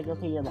 I'm just like,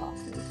 okay, you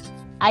lost me.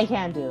 I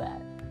can't do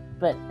that.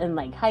 But in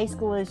like high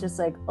school, it's just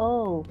like,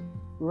 oh,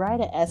 write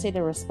an essay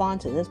to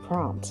respond to this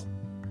prompt.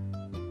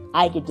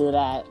 I could do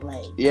that,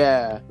 like,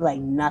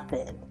 like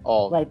nothing.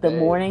 Like the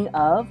morning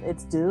of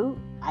it's due,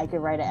 I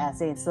could write an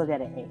essay and still get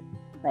an A.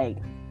 Like,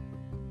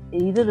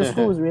 either the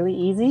school was really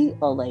easy,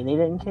 or like they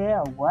didn't care,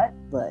 or what.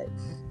 But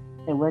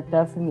it worked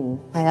out for me.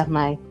 I have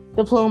my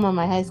diploma,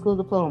 my high school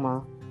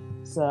diploma.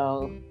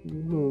 So.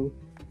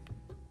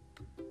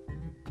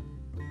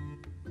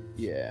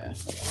 Yeah.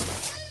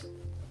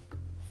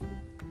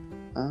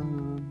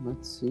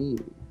 Let's see.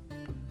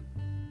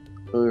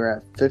 We're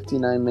at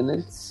 59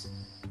 minutes.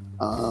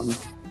 Wow,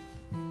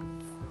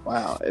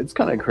 it's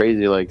kind of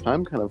crazy. Like,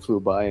 time kind of flew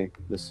by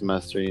this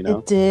semester, you know?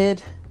 It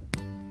did.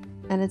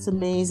 And it's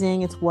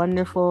amazing. It's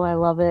wonderful. I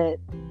love it.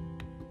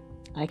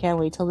 I can't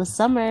wait till the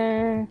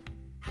summer.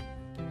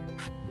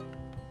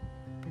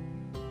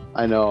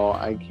 I know.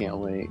 I can't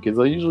wait. Because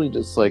I usually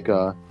just, like,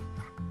 I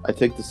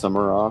take the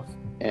summer off.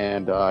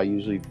 And I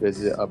usually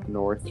visit up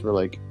north for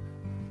like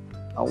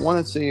I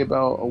want to say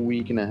about a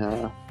week and a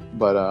half,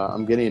 but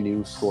I'm getting a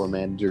new store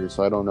manager,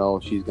 so I don't know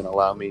if she's gonna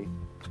allow me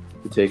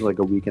to take like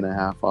a week and a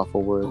half off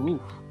of work. Ooh.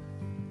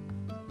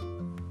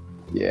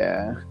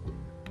 Yeah.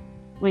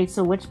 Wait,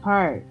 so which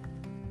part?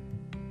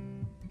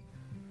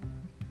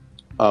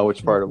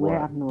 Which part of where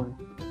what? up north?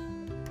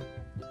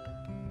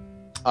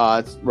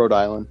 It's Rhode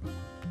Island.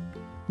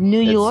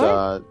 New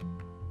York?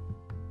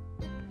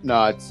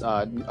 No, it's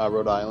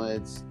Rhode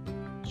Island. It's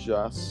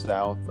just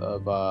south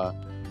of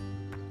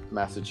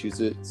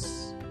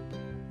Massachusetts.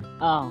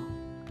 Oh.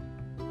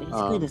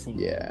 Basically the same.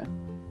 Yeah.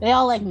 They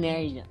all like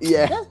married you.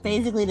 Yeah. That's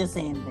basically the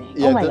same thing.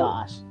 Yeah, oh my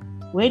gosh.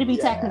 Way to be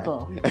yeah.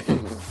 technical.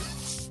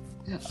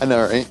 I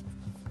know, right?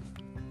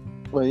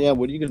 Well, yeah,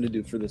 what are you going to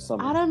do for this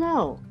summer? I don't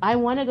know. I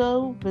want to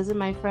go visit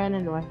my friend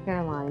in North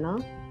Carolina.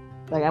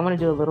 Like, I want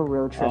to do a little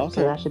road trip,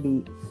 so that should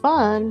be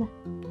fun.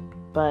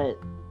 But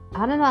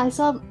I don't know. I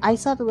still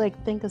have to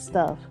like think of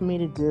stuff for me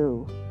to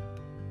do,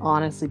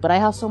 honestly. But I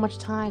have so much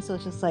time, so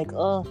it's just like,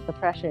 oh, the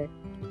pressure.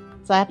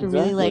 So I have to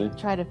really like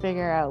try to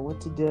figure out what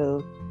to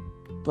do.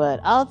 But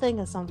I'll think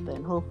of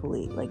something,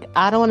 hopefully. Like,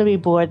 I don't want to be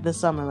bored this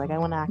summer. Like, I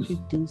want to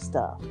actually do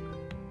stuff.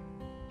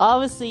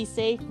 Obviously,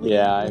 safely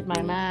with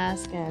my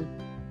mask and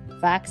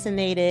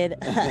vaccinated.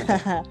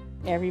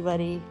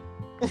 Everybody.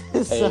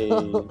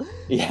 So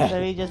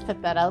let me just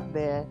put that out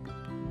there.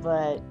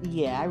 But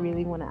yeah, I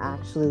really want to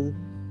actually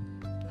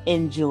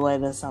enjoy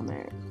the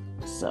summer.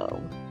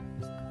 So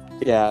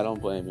yeah, I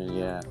don't blame you.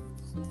 Yeah.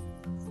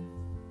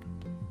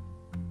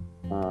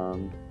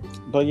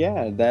 But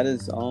yeah, that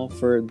is all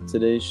for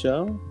today's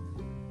show.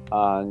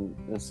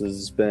 This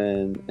has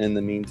been In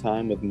the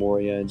Meantime with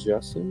Mauria and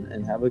Justin,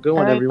 and have a good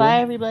one, everyone. Bye,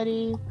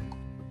 everybody.